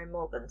by Erin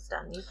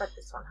Morgenstern. You've read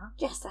this one, huh?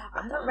 Yes, I have.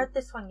 I haven't read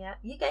this one yet.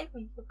 You gave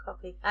me your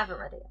copy. I haven't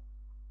read it yet.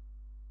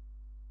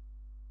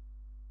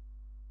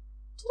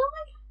 Did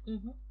I?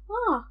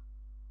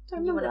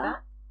 Don't You remember want it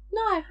that.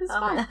 No, it's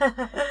fine.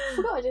 I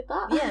forgot I did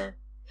that. Yeah.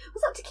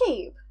 Was that to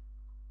keep?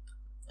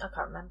 I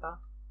can't remember.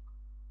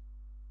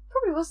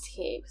 Probably was to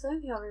keep, because I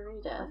don't think I'll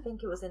reread it. I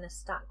think it was in a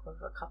stack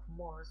with a couple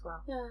more as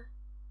well. Yeah.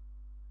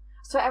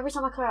 So every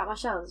time I clear out my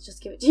shelves, I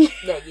just give it to you.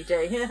 Yeah, you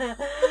do.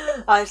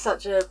 I have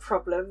such a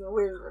problem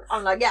with...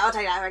 I'm like, yeah, I'll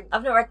take that.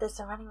 I've not read this.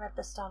 I've only read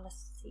The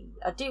Starless Sea.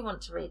 I do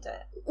want to read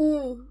it.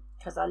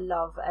 Because I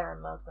love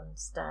Erin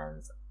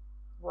Morgenstern's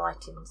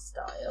writing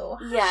style.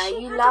 Yeah,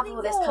 you love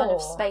all this kind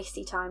of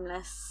spacey,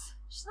 timeless.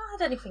 She's not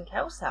had anything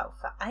else out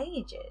for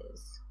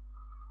ages.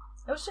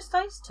 It was just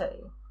those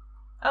two.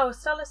 Oh,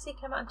 Starless Sea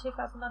came out in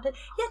 2019.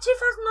 Yeah,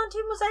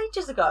 2019 was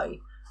ages ago.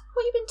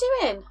 What have you been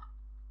doing?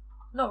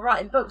 Not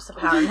writing books,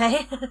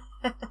 apparently.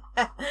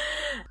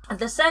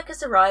 The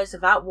circus arrives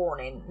without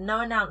warning. No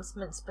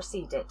announcements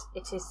precede it.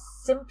 It is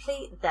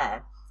simply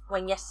there,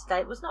 when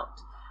yesterday it was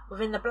not.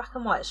 Within the black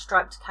and white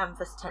striped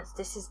canvas tents,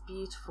 this is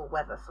beautiful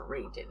weather for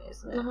reading,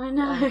 isn't it? I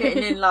know. I'm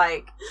getting in,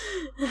 like,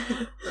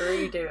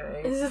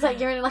 redoing. This is like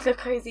you're in like a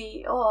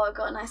cozy, I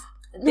got a nice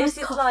This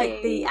is coffee.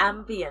 like the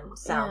ambient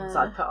sounds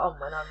I put on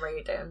when I'm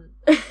reading.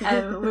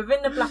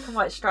 Within the black and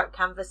white striped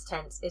canvas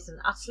tents is an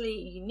utterly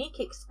unique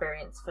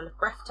experience full of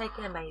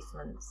breathtaking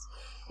amazements.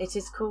 It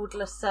is called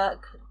Le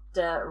Cirque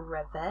de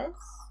Rêves,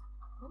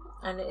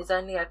 and it is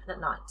only open at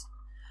night.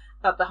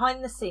 But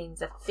behind the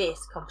scenes, a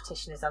fierce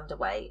competition is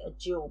underway, a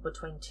duel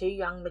between two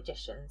young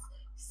magicians,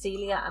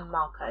 Celia and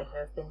Marco, who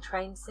have been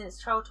trained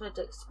since childhood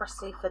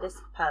expressly for this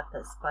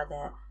purpose by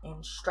their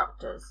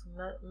instructors.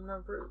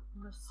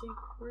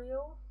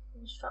 Mercurial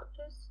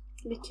instructors?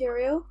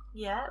 Mercurial?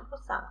 Yeah,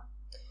 what's that?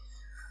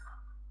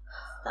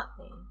 What's that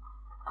mean?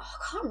 I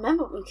can't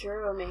remember what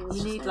mercurial means.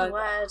 You need like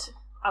word.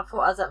 I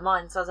thought I was at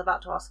mine, so I was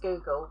about to ask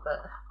Google,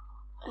 but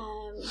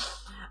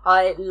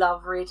I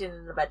love reading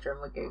in the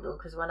bedroom with Google,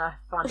 because when I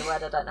find a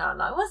word I don't know, I'm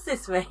like, what's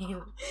this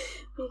mean?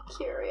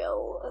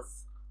 Mercurial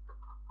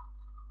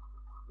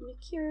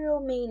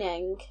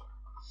meaning.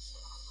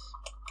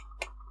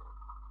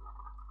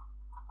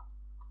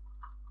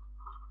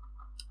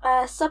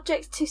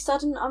 Subject to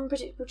sudden,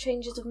 unpredictable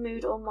changes of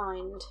mood or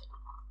mind.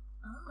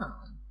 Oh.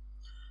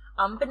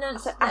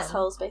 Unbeknownst to them,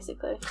 assholes,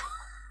 basically.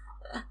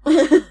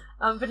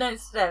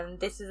 Unbeknownst to them,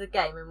 this is a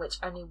game in which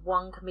only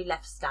one can be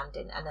left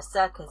standing, and a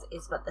circus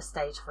is but the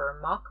stage for a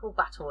remarkable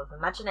battle of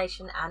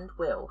imagination and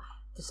will.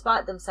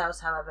 Despite themselves,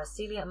 however,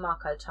 Celia and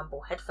Marco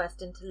tumble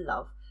headfirst into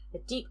love, a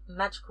deep,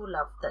 magical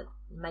love that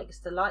makes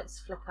the lights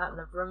flicker and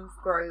the room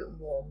grow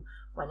warm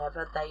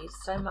whenever they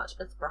so much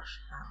as brush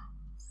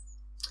hands.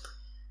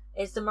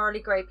 It's the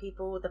morally grey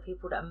people, the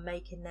people that are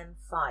making them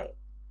fight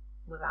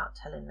without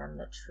telling them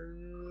the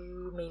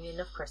true meaning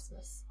of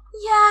Christmas.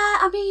 Yeah,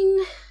 I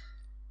mean...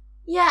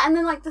 Yeah, and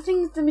then like the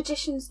things the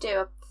magicians do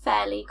are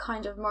fairly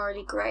kind of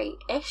morally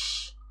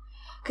grey-ish.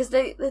 Because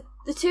the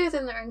two of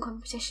them that are in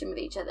competition with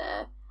each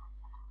other,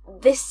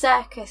 this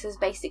circus has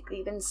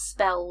basically been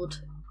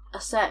spelled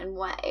a certain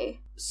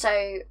way.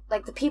 So,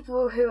 like, the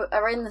people who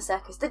are in the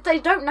circus, they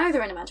don't know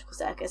they're in a magical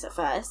circus at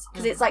first,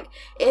 because it's like,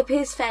 it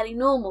appears fairly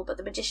normal, but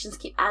the magicians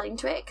keep adding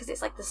to it, because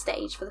it's like the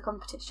stage for the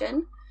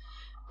competition.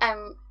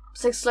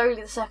 So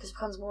slowly the circus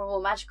becomes more and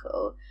more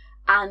magical,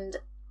 and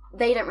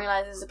they don't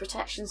realise there's a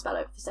protection spell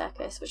over the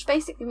circus, which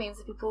basically means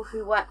the people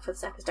who work for the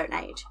circus don't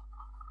age.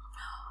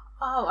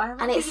 Oh, I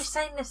remember you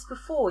saying this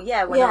before, when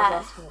I was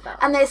asking about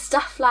it. And there's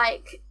stuff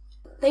like,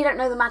 they don't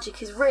know the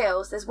magic is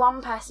real, so there's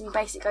one person who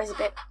basically goes a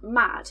bit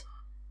mad,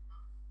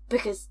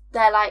 because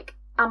they're like,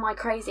 am I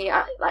crazy?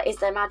 Like, is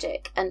there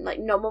magic? And like,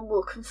 no one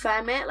will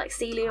confirm it, like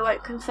Celia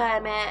won't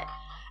confirm it.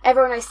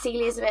 Everyone knows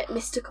Celia's a bit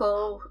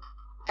mystical,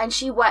 and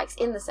she works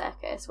in the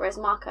circus, whereas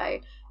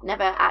Marco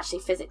never actually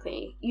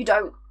physically, you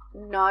don't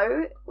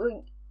know.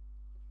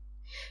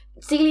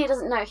 Celia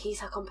doesn't know he's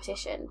her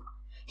competition.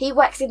 He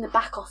works in the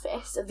back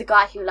office of the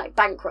guy who like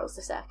bankrolls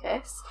the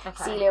circus.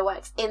 Okay. Celia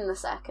works in the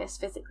circus,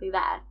 physically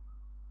there.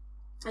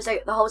 And so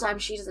the whole time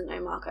she doesn't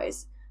know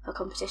Marco's her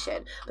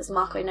competition, but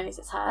Marco knows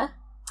it's her.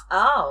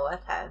 Oh,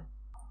 okay.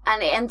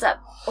 And it ends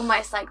up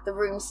almost like the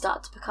rooms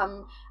start to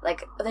become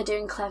like they're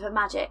doing clever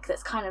magic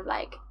that's kind of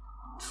like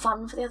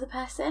fun for the other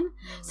person.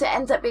 So it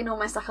ends up being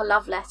almost like a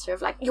love letter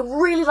of like, you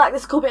really like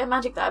this cool bit of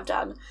magic that I've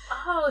done.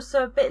 Oh,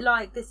 so a bit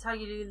like This How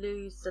You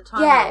Lose the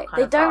Time. Yeah,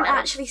 they don't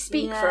actually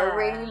speak for a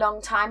really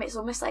long time. It's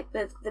almost like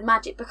the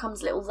magic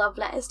becomes little love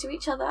letters to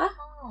each other.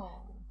 Oh.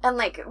 And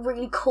like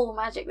really cool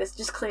magic that's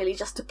just clearly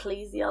just to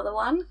please the other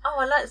one. Oh,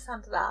 I like the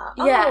sound of that.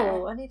 Yeah.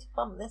 Oh, I need to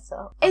bump this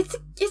up. It's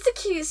a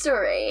cute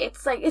story.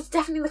 It's like, it's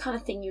definitely the kind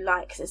of thing you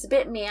like, because it's a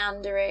bit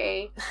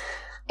meandery.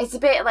 It's a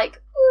bit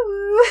like,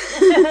 ooh.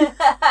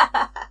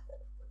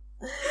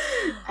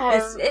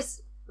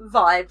 It's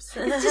vibes.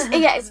 It's just,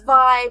 it's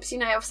vibes. You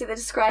know, obviously they're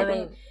describing. I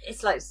mean,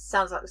 it's like,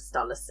 sounds like the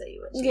Starless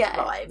Sea, which is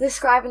vibes.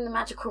 Describing the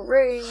magical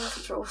rooms,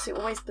 which are also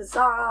always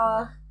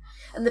bizarre,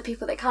 and the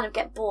people that kind of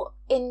get brought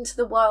into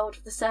the world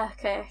of the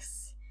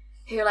circus,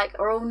 who like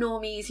are all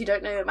normies who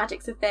don't know that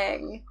magic's a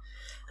thing,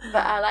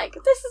 but are like,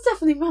 this is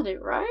definitely magic,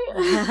 right?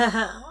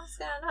 What's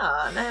going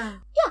on?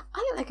 Yeah, I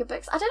think they're good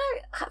books. I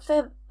don't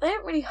know, they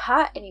don't really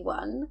hurt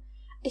anyone.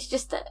 It's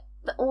just that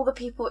all the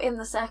people in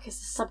the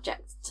circus are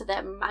subject to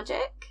their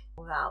magic.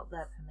 Without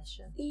their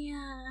permission.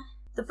 Yeah.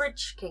 The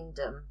Bridge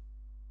Kingdom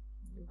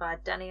by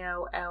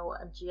Danielle L.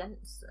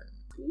 Jensen.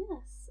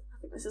 Yes.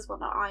 I think this is one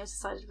that I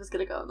decided was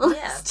going to go on the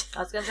list. I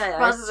was going to say, I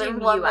rather assume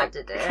than one you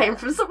added it. Came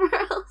from somewhere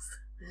else.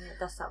 Yeah,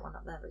 that's that one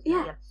up there, isn't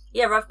Yeah. it?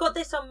 Yeah, I've got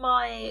this on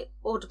my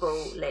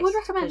Audible list. Would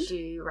recommend. Because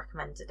you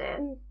recommended it.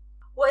 Mm.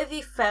 What if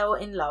you fell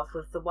in love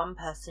with the one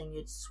person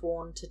you'd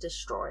sworn to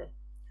destroy?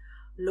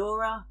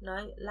 Lara.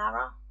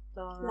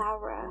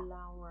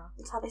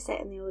 That's how they say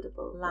it in the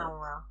Audible.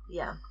 Laura,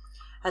 yeah.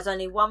 Has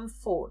only one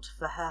thought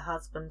for her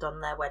husband on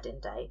their wedding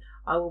day.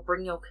 I will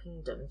bring your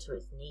kingdom to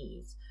its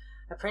knees.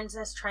 A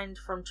princess trained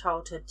from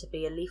childhood to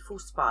be a lethal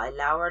spy,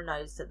 Laura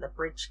knows that the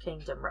Bridge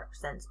Kingdom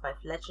represents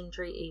both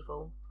legendary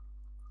evil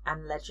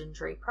and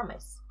legendary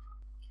promise.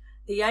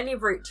 The only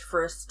route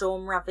for a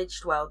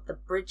storm-ravaged world, the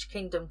Bridge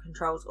Kingdom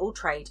controls all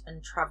trade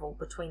and travel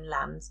between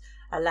lands,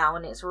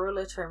 allowing its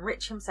ruler to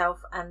enrich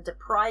himself and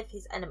deprive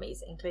his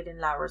enemies, including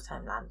Laura's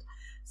homeland.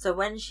 So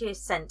when she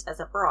is sent as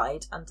a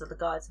bride under the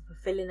guise of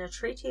fulfilling a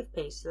treaty of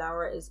peace,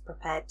 Laura is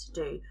prepared to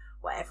do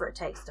whatever it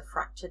takes to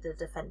fracture the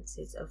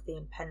defences of the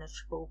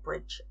impenetrable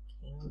Bridge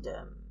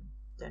Kingdom.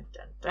 Dun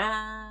dun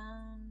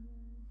dun.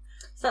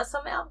 Does that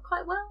sum it up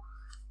quite well?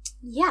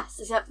 Yes,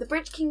 except the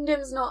Bridge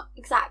Kingdom's not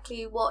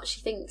exactly what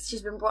she thinks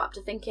she's been brought up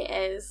to think it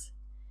is.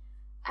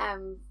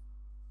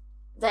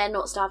 They're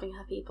not starving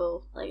her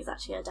people. Like, it's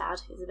actually her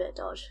dad who's a bit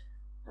dodge.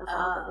 Her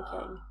father, the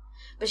king.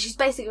 But she's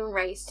basically been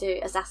raised to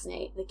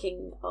assassinate the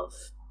king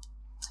of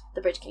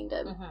the Bridge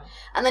Kingdom. Mm-hmm.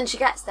 And then she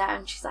gets there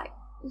and she's like,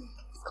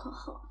 it's quite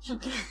hot.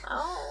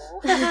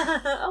 Oh.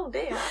 Oh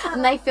dear.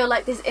 And they feel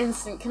like this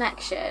instant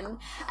connection.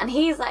 And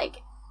he's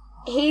like,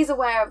 he's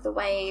aware of the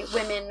way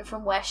women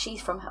from where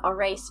she's from are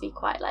raised to be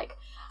quite like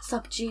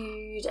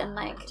subdued and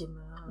like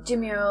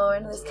demure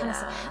and this kind of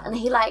stuff. And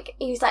he's like,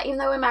 even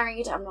though we're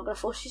married, I'm not going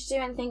to force you to do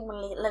anything.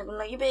 We'll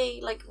let you be.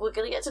 Like, we're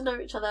going to get to know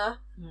each other.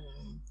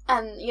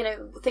 And, you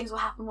know, things will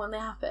happen when they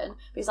happen.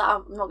 But he's like,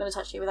 I'm not going to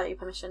touch you without your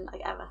permission, like,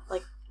 ever.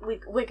 Like,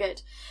 we're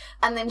good.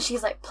 And then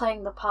she's, like,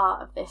 playing the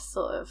part of this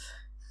sort of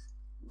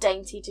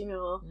dainty,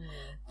 demure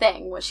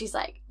thing where she's,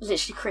 like,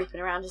 literally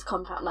creeping around his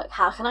compound, like,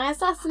 how can I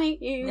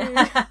assassinate you?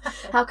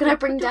 How can I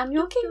bring down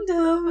your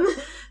kingdom?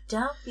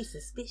 Don't be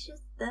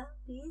suspicious. Don't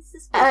be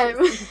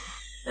suspicious.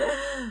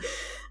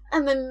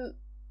 And then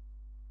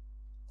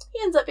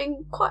he ends up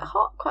being quite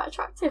hot, quite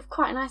attractive,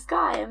 quite a nice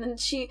guy. And then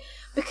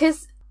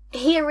because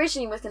he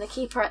originally was going to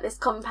keep her at this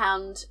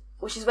compound,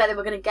 which is where they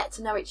were going to get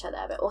to know each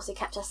other, but also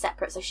kept her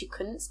separate so she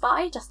couldn't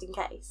spy, just in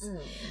case.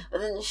 But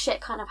then the shit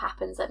kind of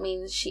happens that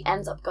means she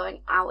ends up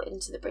going out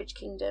into the Bridge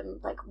Kingdom,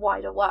 like,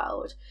 wider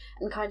world,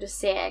 and kind of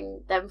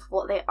seeing them for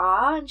what they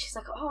are. And she's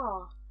like,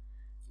 oh,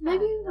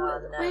 maybe they're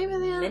not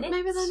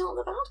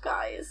the bad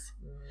guys.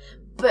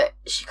 But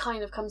she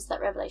kind of comes to that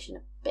revelation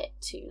a bit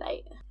too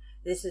late.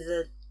 This is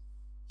a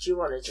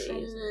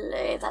duology.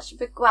 It's actually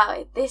big.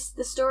 Well,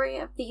 the story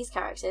of these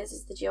characters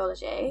is the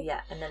duology.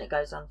 Yeah, and then it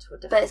goes on to a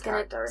different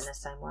character in the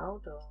same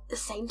world, or the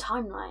same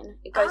timeline.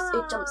 It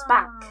jumps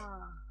back.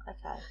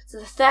 Okay. So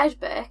the third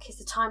book is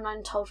the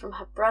timeline told from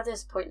her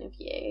brother's point of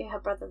view, her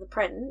brother the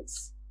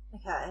prince.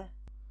 Okay.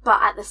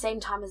 But at the same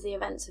time as the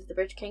events of the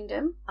Bridge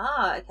Kingdom.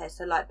 Ah, okay,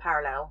 so like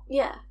parallel.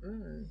 Yeah.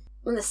 And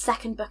the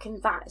second book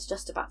in that is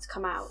just about to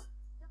come out.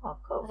 Oh,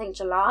 cool. I think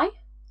July.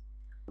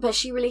 But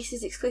she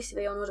releases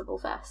exclusively on Audible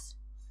first.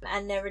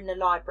 And they're in the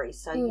library,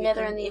 so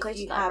they're in the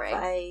included library. If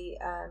you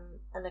have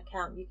an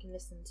account, you can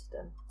listen to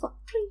them for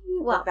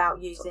free. Well,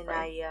 without using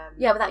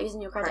without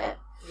using your credit.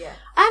 Yeah.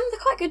 They're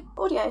quite good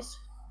audios.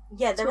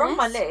 Yeah, they're on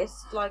my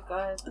list. Like,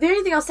 the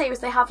only thing I'll say is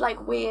they have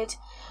like weird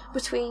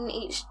between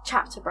each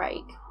chapter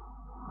break.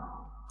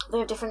 They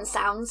have different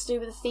sounds to do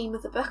with the theme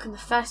of the book, and the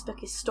first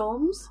book is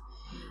storms.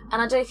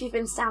 And I don't know if you've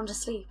been sound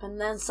asleep and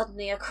then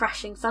suddenly a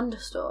crashing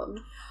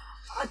thunderstorm.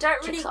 I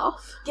don't really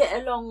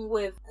get along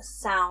with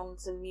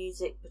sounds and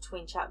music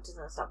between chapters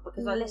and stuff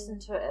because I listen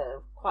to it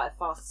at quite a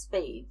fast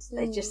speed.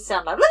 They just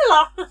sound like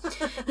la.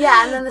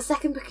 Yeah, and then the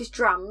second book is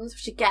drums,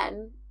 which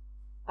again,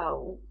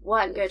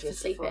 weren't good for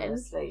sleeping.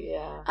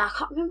 Yeah. I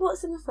can't remember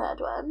what's in the third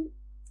one.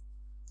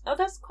 Oh,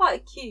 that's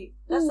quite cute.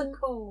 That's a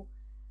cool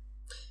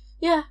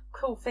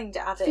thing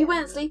to add in. If you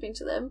weren't sleeping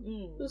to them,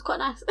 it was quite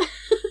nice.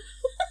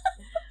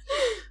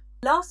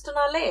 Last on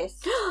our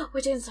list.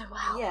 We're doing so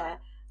well. Yeah.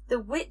 The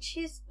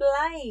Witch's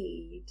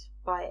Blade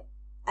by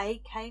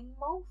A.K.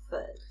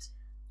 Mulford.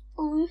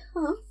 I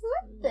have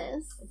read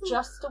this.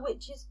 Just a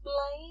Witch's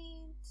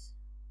Blade?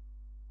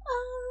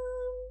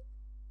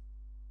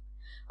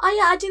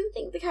 I didn't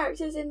think the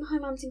characters in High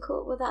Mountain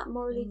Court were that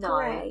morally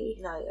grey.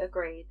 No,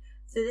 agreed.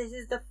 So this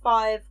is the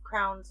 5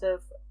 crowns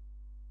of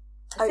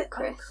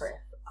Oakcliff.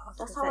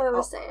 That's how I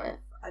always say it.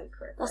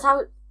 Oakcliff. That's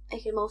how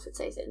A.K. Mulford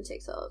says it in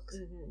TikToks.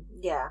 Mm-hmm.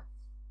 Yeah.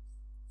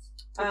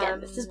 Again,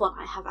 this is one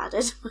I have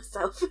added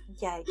myself.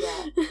 Yeah.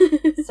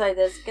 So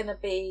there's going to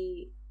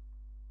be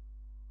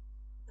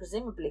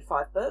presumably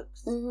 5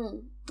 books.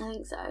 Mm-hmm. I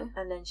think so.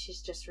 And then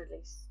she's just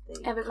released the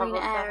Evergreen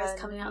Air is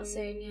coming out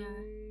soon.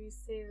 Yeah.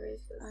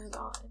 Series.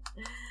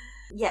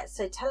 Yeah,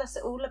 so tell us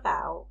all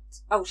about...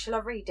 Oh, shall I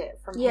read it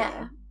from Yeah.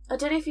 here? I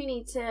don't know if you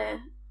need to...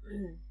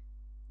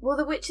 Will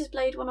the Witch's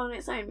Blade one on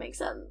its own make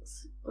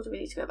sense? Or do we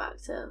need to go back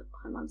to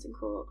High Mountain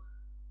Court?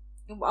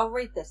 I'll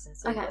read this and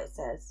see what it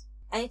says.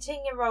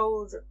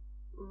 18-year-old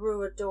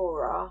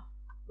Ruadora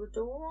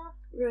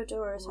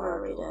is how I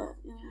read it.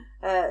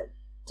 Yeah.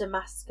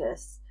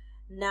 Damascus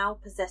now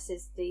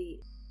possesses the...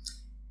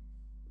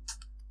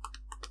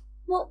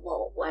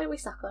 Why are we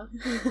stuck on?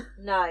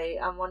 No,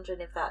 I'm wondering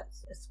if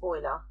that's a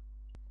spoiler.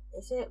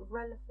 Is it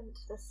relevant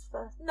to this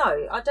first?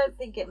 No, I don't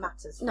think it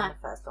matters from the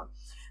first one.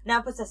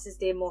 Now possesses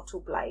the immortal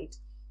blade.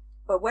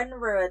 But when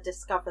Rua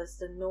discovers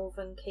the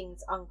Northern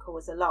King's uncle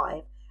is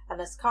alive and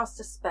has cast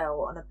a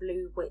spell on a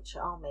blue witch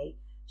army,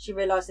 she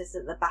realises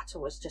that the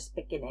battle was just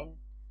beginning.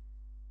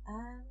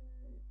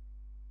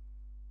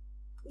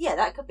 Yeah,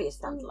 that could be a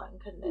standalone,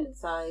 couldn't it?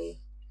 So...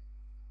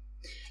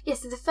 Yeah,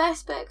 so the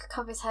first book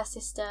covers her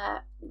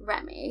sister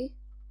Remy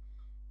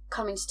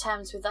coming to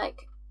terms with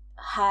like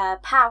her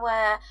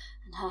power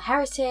and her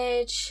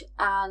heritage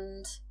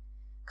and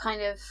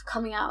kind of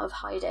coming out of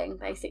hiding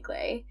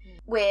basically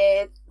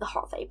with the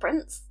Hot Fae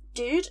Prince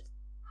dude.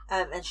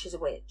 And she's a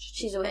witch.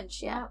 She's a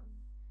witch, yeah.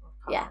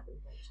 Yeah.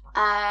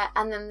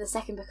 And then the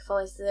second book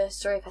follows the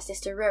story of her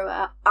sister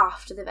Rua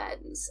after the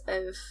events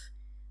of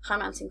High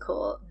Mountain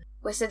Court.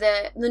 Where so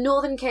the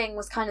Northern King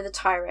was kind of the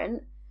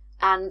tyrant,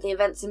 and the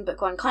events in book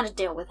 1 kind of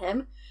deal with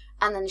him,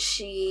 and then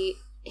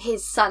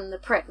his son, the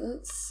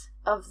Prince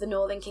of the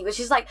Northern King, which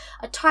is like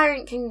a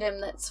tyrant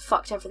kingdom that's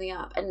fucked everything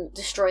up and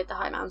destroyed the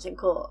High Mountain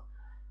Court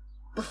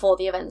before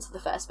the events of the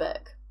first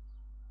book.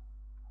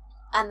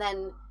 And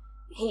then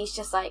he's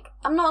just like,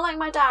 I'm not like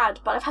my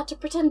dad, but I've had to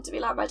pretend to be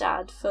like my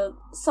dad for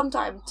some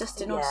time just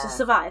in order to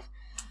survive.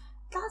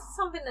 That's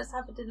something that's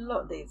happened in a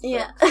lot of these books.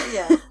 Yeah.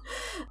 Yeah.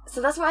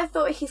 So that's why I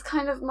thought he's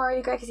kind of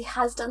morally grey, because he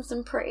has done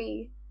some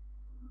pretty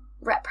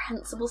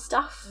reprehensible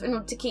stuff in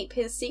order to keep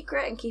his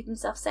secret and keep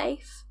himself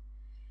safe,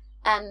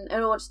 and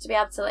in order to be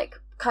able to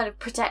like kind of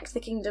protect the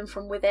kingdom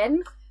from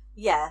within.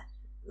 Yeah,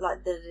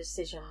 like the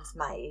decisions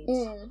made.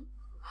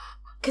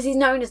 Because he's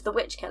known as the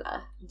witch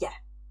killer. Yeah.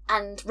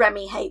 And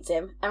Remy hates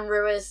him, and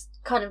Rua's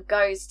kind of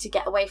goes to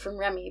get away from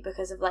Remy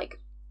because of like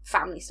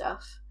family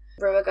stuff.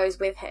 Rua goes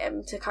with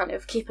him to kind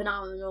of keep an eye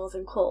on the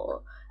Northern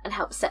Court and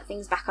help set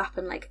things back up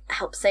and like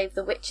help save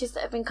the witches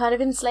that have been kind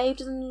of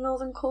enslaved in the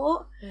Northern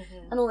Court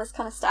and all this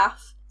kind of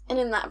stuff. And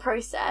in that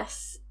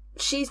process,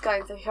 she's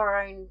going through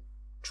her own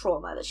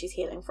trauma that she's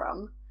healing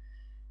from.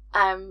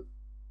 And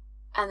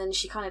then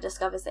she kind of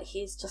discovers that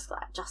he's just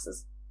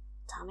as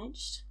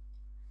damaged.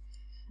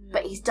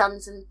 But he's done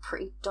some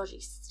pretty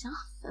dodgy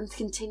stuff and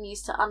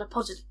continues to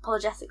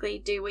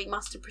unapologetically do what he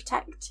must to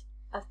protect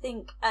I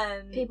think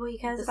people he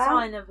cares the about.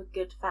 sign of a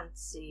good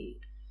fantasy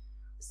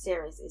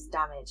series is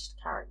damaged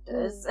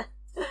characters.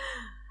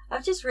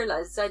 I've just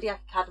realised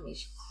Zodiac Academy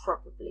should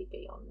probably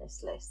be on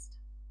this list.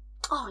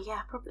 Oh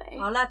yeah, probably.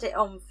 I'll add it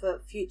on for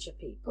future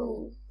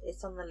people.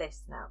 It's on the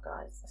list now,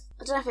 guys.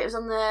 I don't know if it was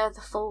on the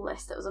full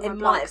list that was on my It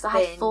blog, might because have I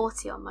had been.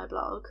 40 on my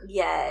blog.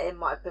 Yeah, it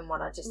might have been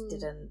one I just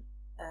didn't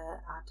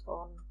add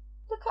on.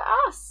 Look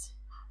at us.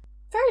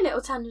 Very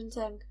little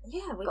tangenting.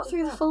 Yeah, we got did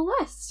through that. the full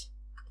list.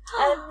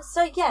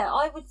 So yeah,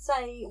 I would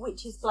say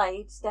Witch's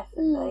Blades,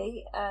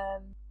 definitely. I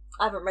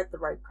haven't read The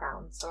Road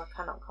Crown, so I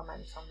cannot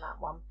comment on that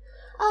one.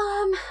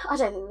 I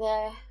don't think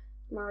they're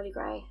morally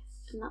grey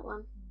in that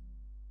one.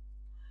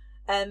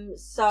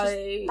 So just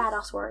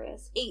badass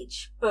warriors.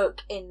 Each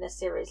book in the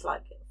series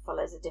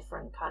follows a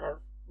different kind of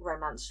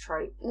romance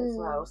trope as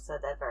well, so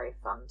they're very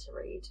fun to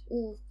read.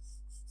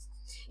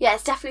 Yeah,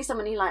 it's definitely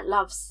someone who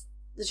loves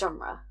the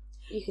genre.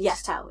 You can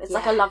just tell. It's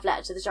like a love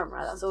letter to the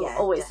genre. That's all I've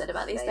always said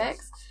about these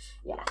books.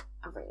 Yeah,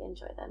 I really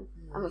enjoy them.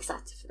 I'm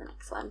excited for the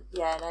next one.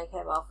 Yeah, and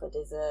OK Marford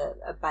is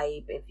a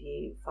babe if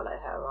you follow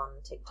her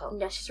on TikTok.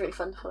 Yeah, she's really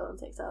fun to follow on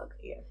TikTok.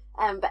 Yeah.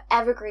 But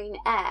Evergreen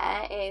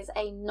Air is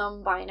a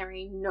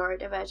non-binary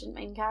neurodivergent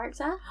main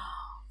character.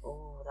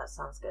 Oh, that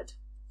sounds good.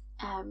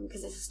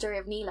 Because it's a story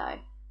of Nilo.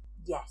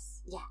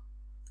 Yes. Yeah.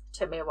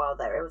 Took me a while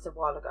there. It was a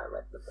while ago I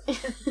read the book.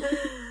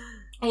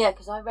 Yeah,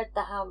 because I read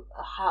the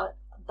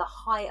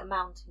High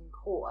Mountain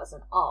Court as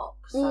an arc,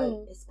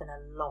 so it's been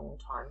a long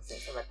time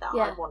since I read that.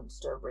 Yeah. I want to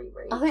do a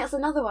reread. I think that's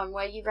another one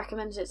where you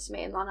recommended it to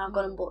me, and then I've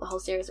gone and bought the whole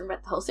series and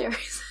read the whole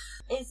series.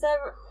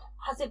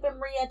 Has it been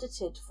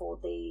re-edited for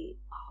the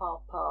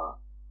Harper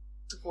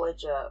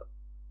Voyager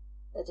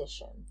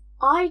edition?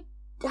 I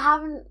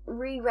haven't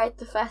reread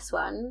the first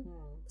one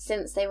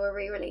since they were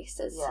re-released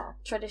as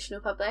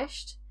traditional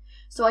published,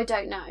 so I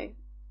don't know.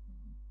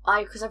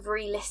 Because I've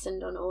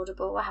re-listened on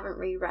Audible, I haven't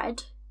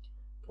reread.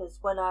 Because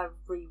when I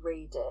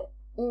reread it,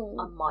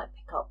 I might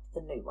pick up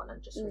the new one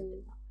and just read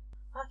it.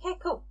 Okay,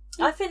 cool.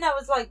 Yeah. I think that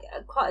was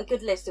quite a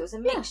good list. It was a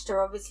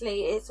mixture,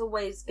 obviously. It's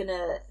always going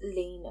to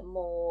lean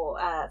more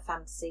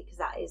fantasy because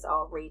that is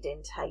our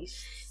reading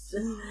tastes. So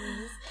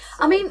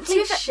I mean,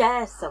 please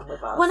share some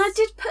with us. When I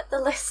did put the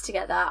list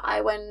together,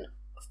 I went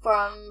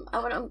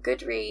on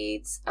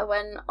Goodreads, I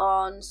went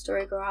on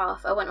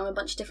Storygraph, I went on a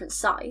bunch of different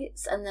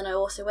sites, and then I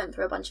also went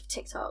through a bunch of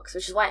TikToks,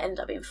 which is why it ended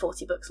up being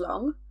 40 books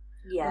long.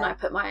 when I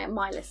put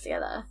my list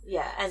together.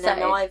 Yeah, and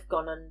then I've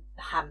gone and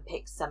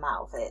handpicked some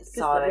out of it.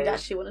 So we'd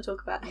actually want to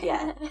talk about it.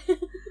 Yeah.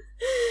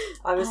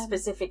 I was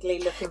specifically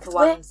looking for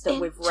ones that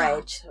we've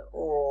read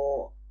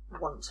or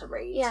want to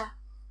read. Yeah.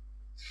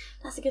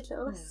 That's a good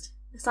little list.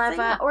 It's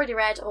either already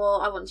read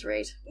or I want to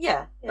read.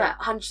 Yeah. But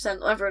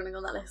 100% everyone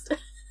on that list.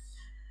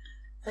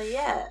 So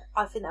yeah,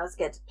 I think that was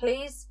good.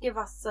 Please give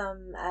us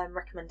some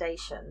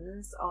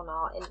recommendations on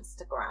our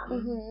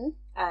Instagram.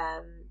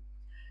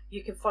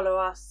 You can follow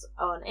us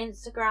on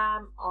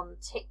Instagram, on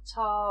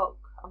TikTok.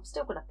 I'm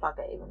still going to plug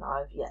it even though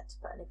I've yet to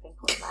put anything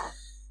on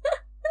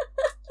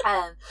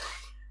there.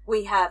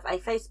 We have a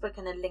Facebook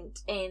and a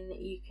LinkedIn.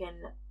 You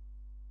can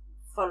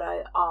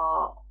follow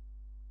our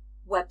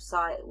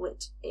website,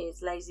 which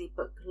is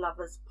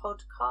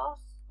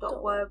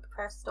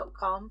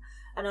lazybookloverspodcast.wordpress.com,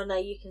 and on there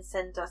you can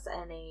send us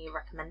any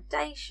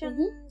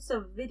recommendations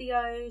of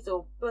videos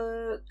or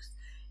books.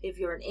 If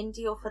you're an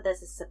indie author,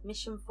 there's a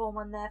submission form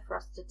on there for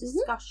us to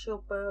discuss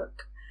your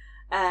book.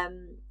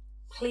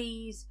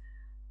 Please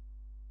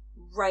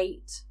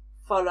rate,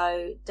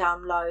 follow,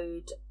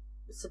 download,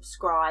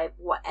 subscribe,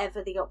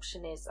 whatever the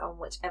option is on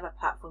whichever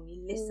platform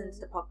you listen to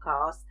the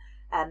podcast.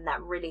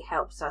 That really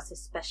helps us,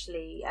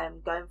 especially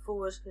going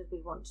forward, because we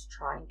want to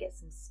try and get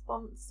some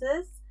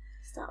sponsors.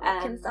 Start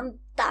making some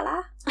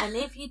dollar. And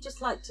if you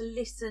just like to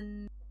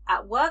listen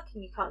at work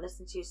and you can't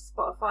listen to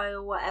Spotify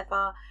or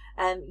whatever,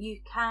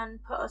 you can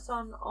put us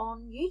on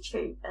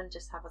YouTube and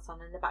just have us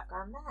on in the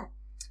background there.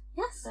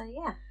 Yes. So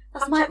yeah.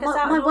 That's my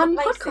one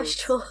podcast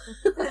chore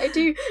that I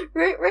do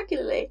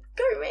regularly.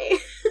 Go me.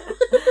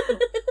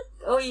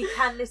 Or you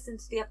can listen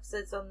to the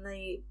episodes on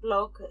the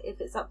blog if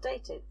it's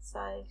updated.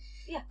 So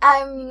yeah,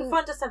 you can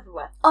find us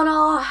everywhere. On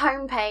our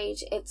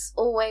homepage, it's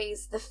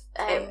always it's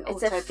a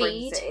feed.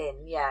 Brings it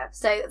in, yeah.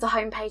 So the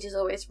homepage is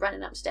always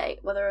running up to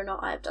date, whether or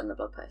not I've done the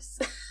blog posts.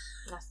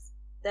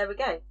 There we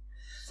go.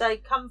 So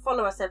come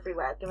follow us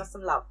everywhere. Give us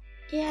some love.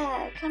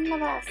 Yeah, come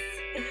love us.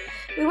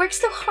 We work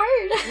so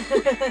hard.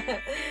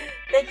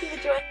 Thank you for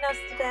joining us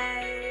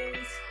today.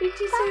 Speak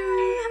to you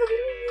soon. Have a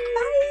good week.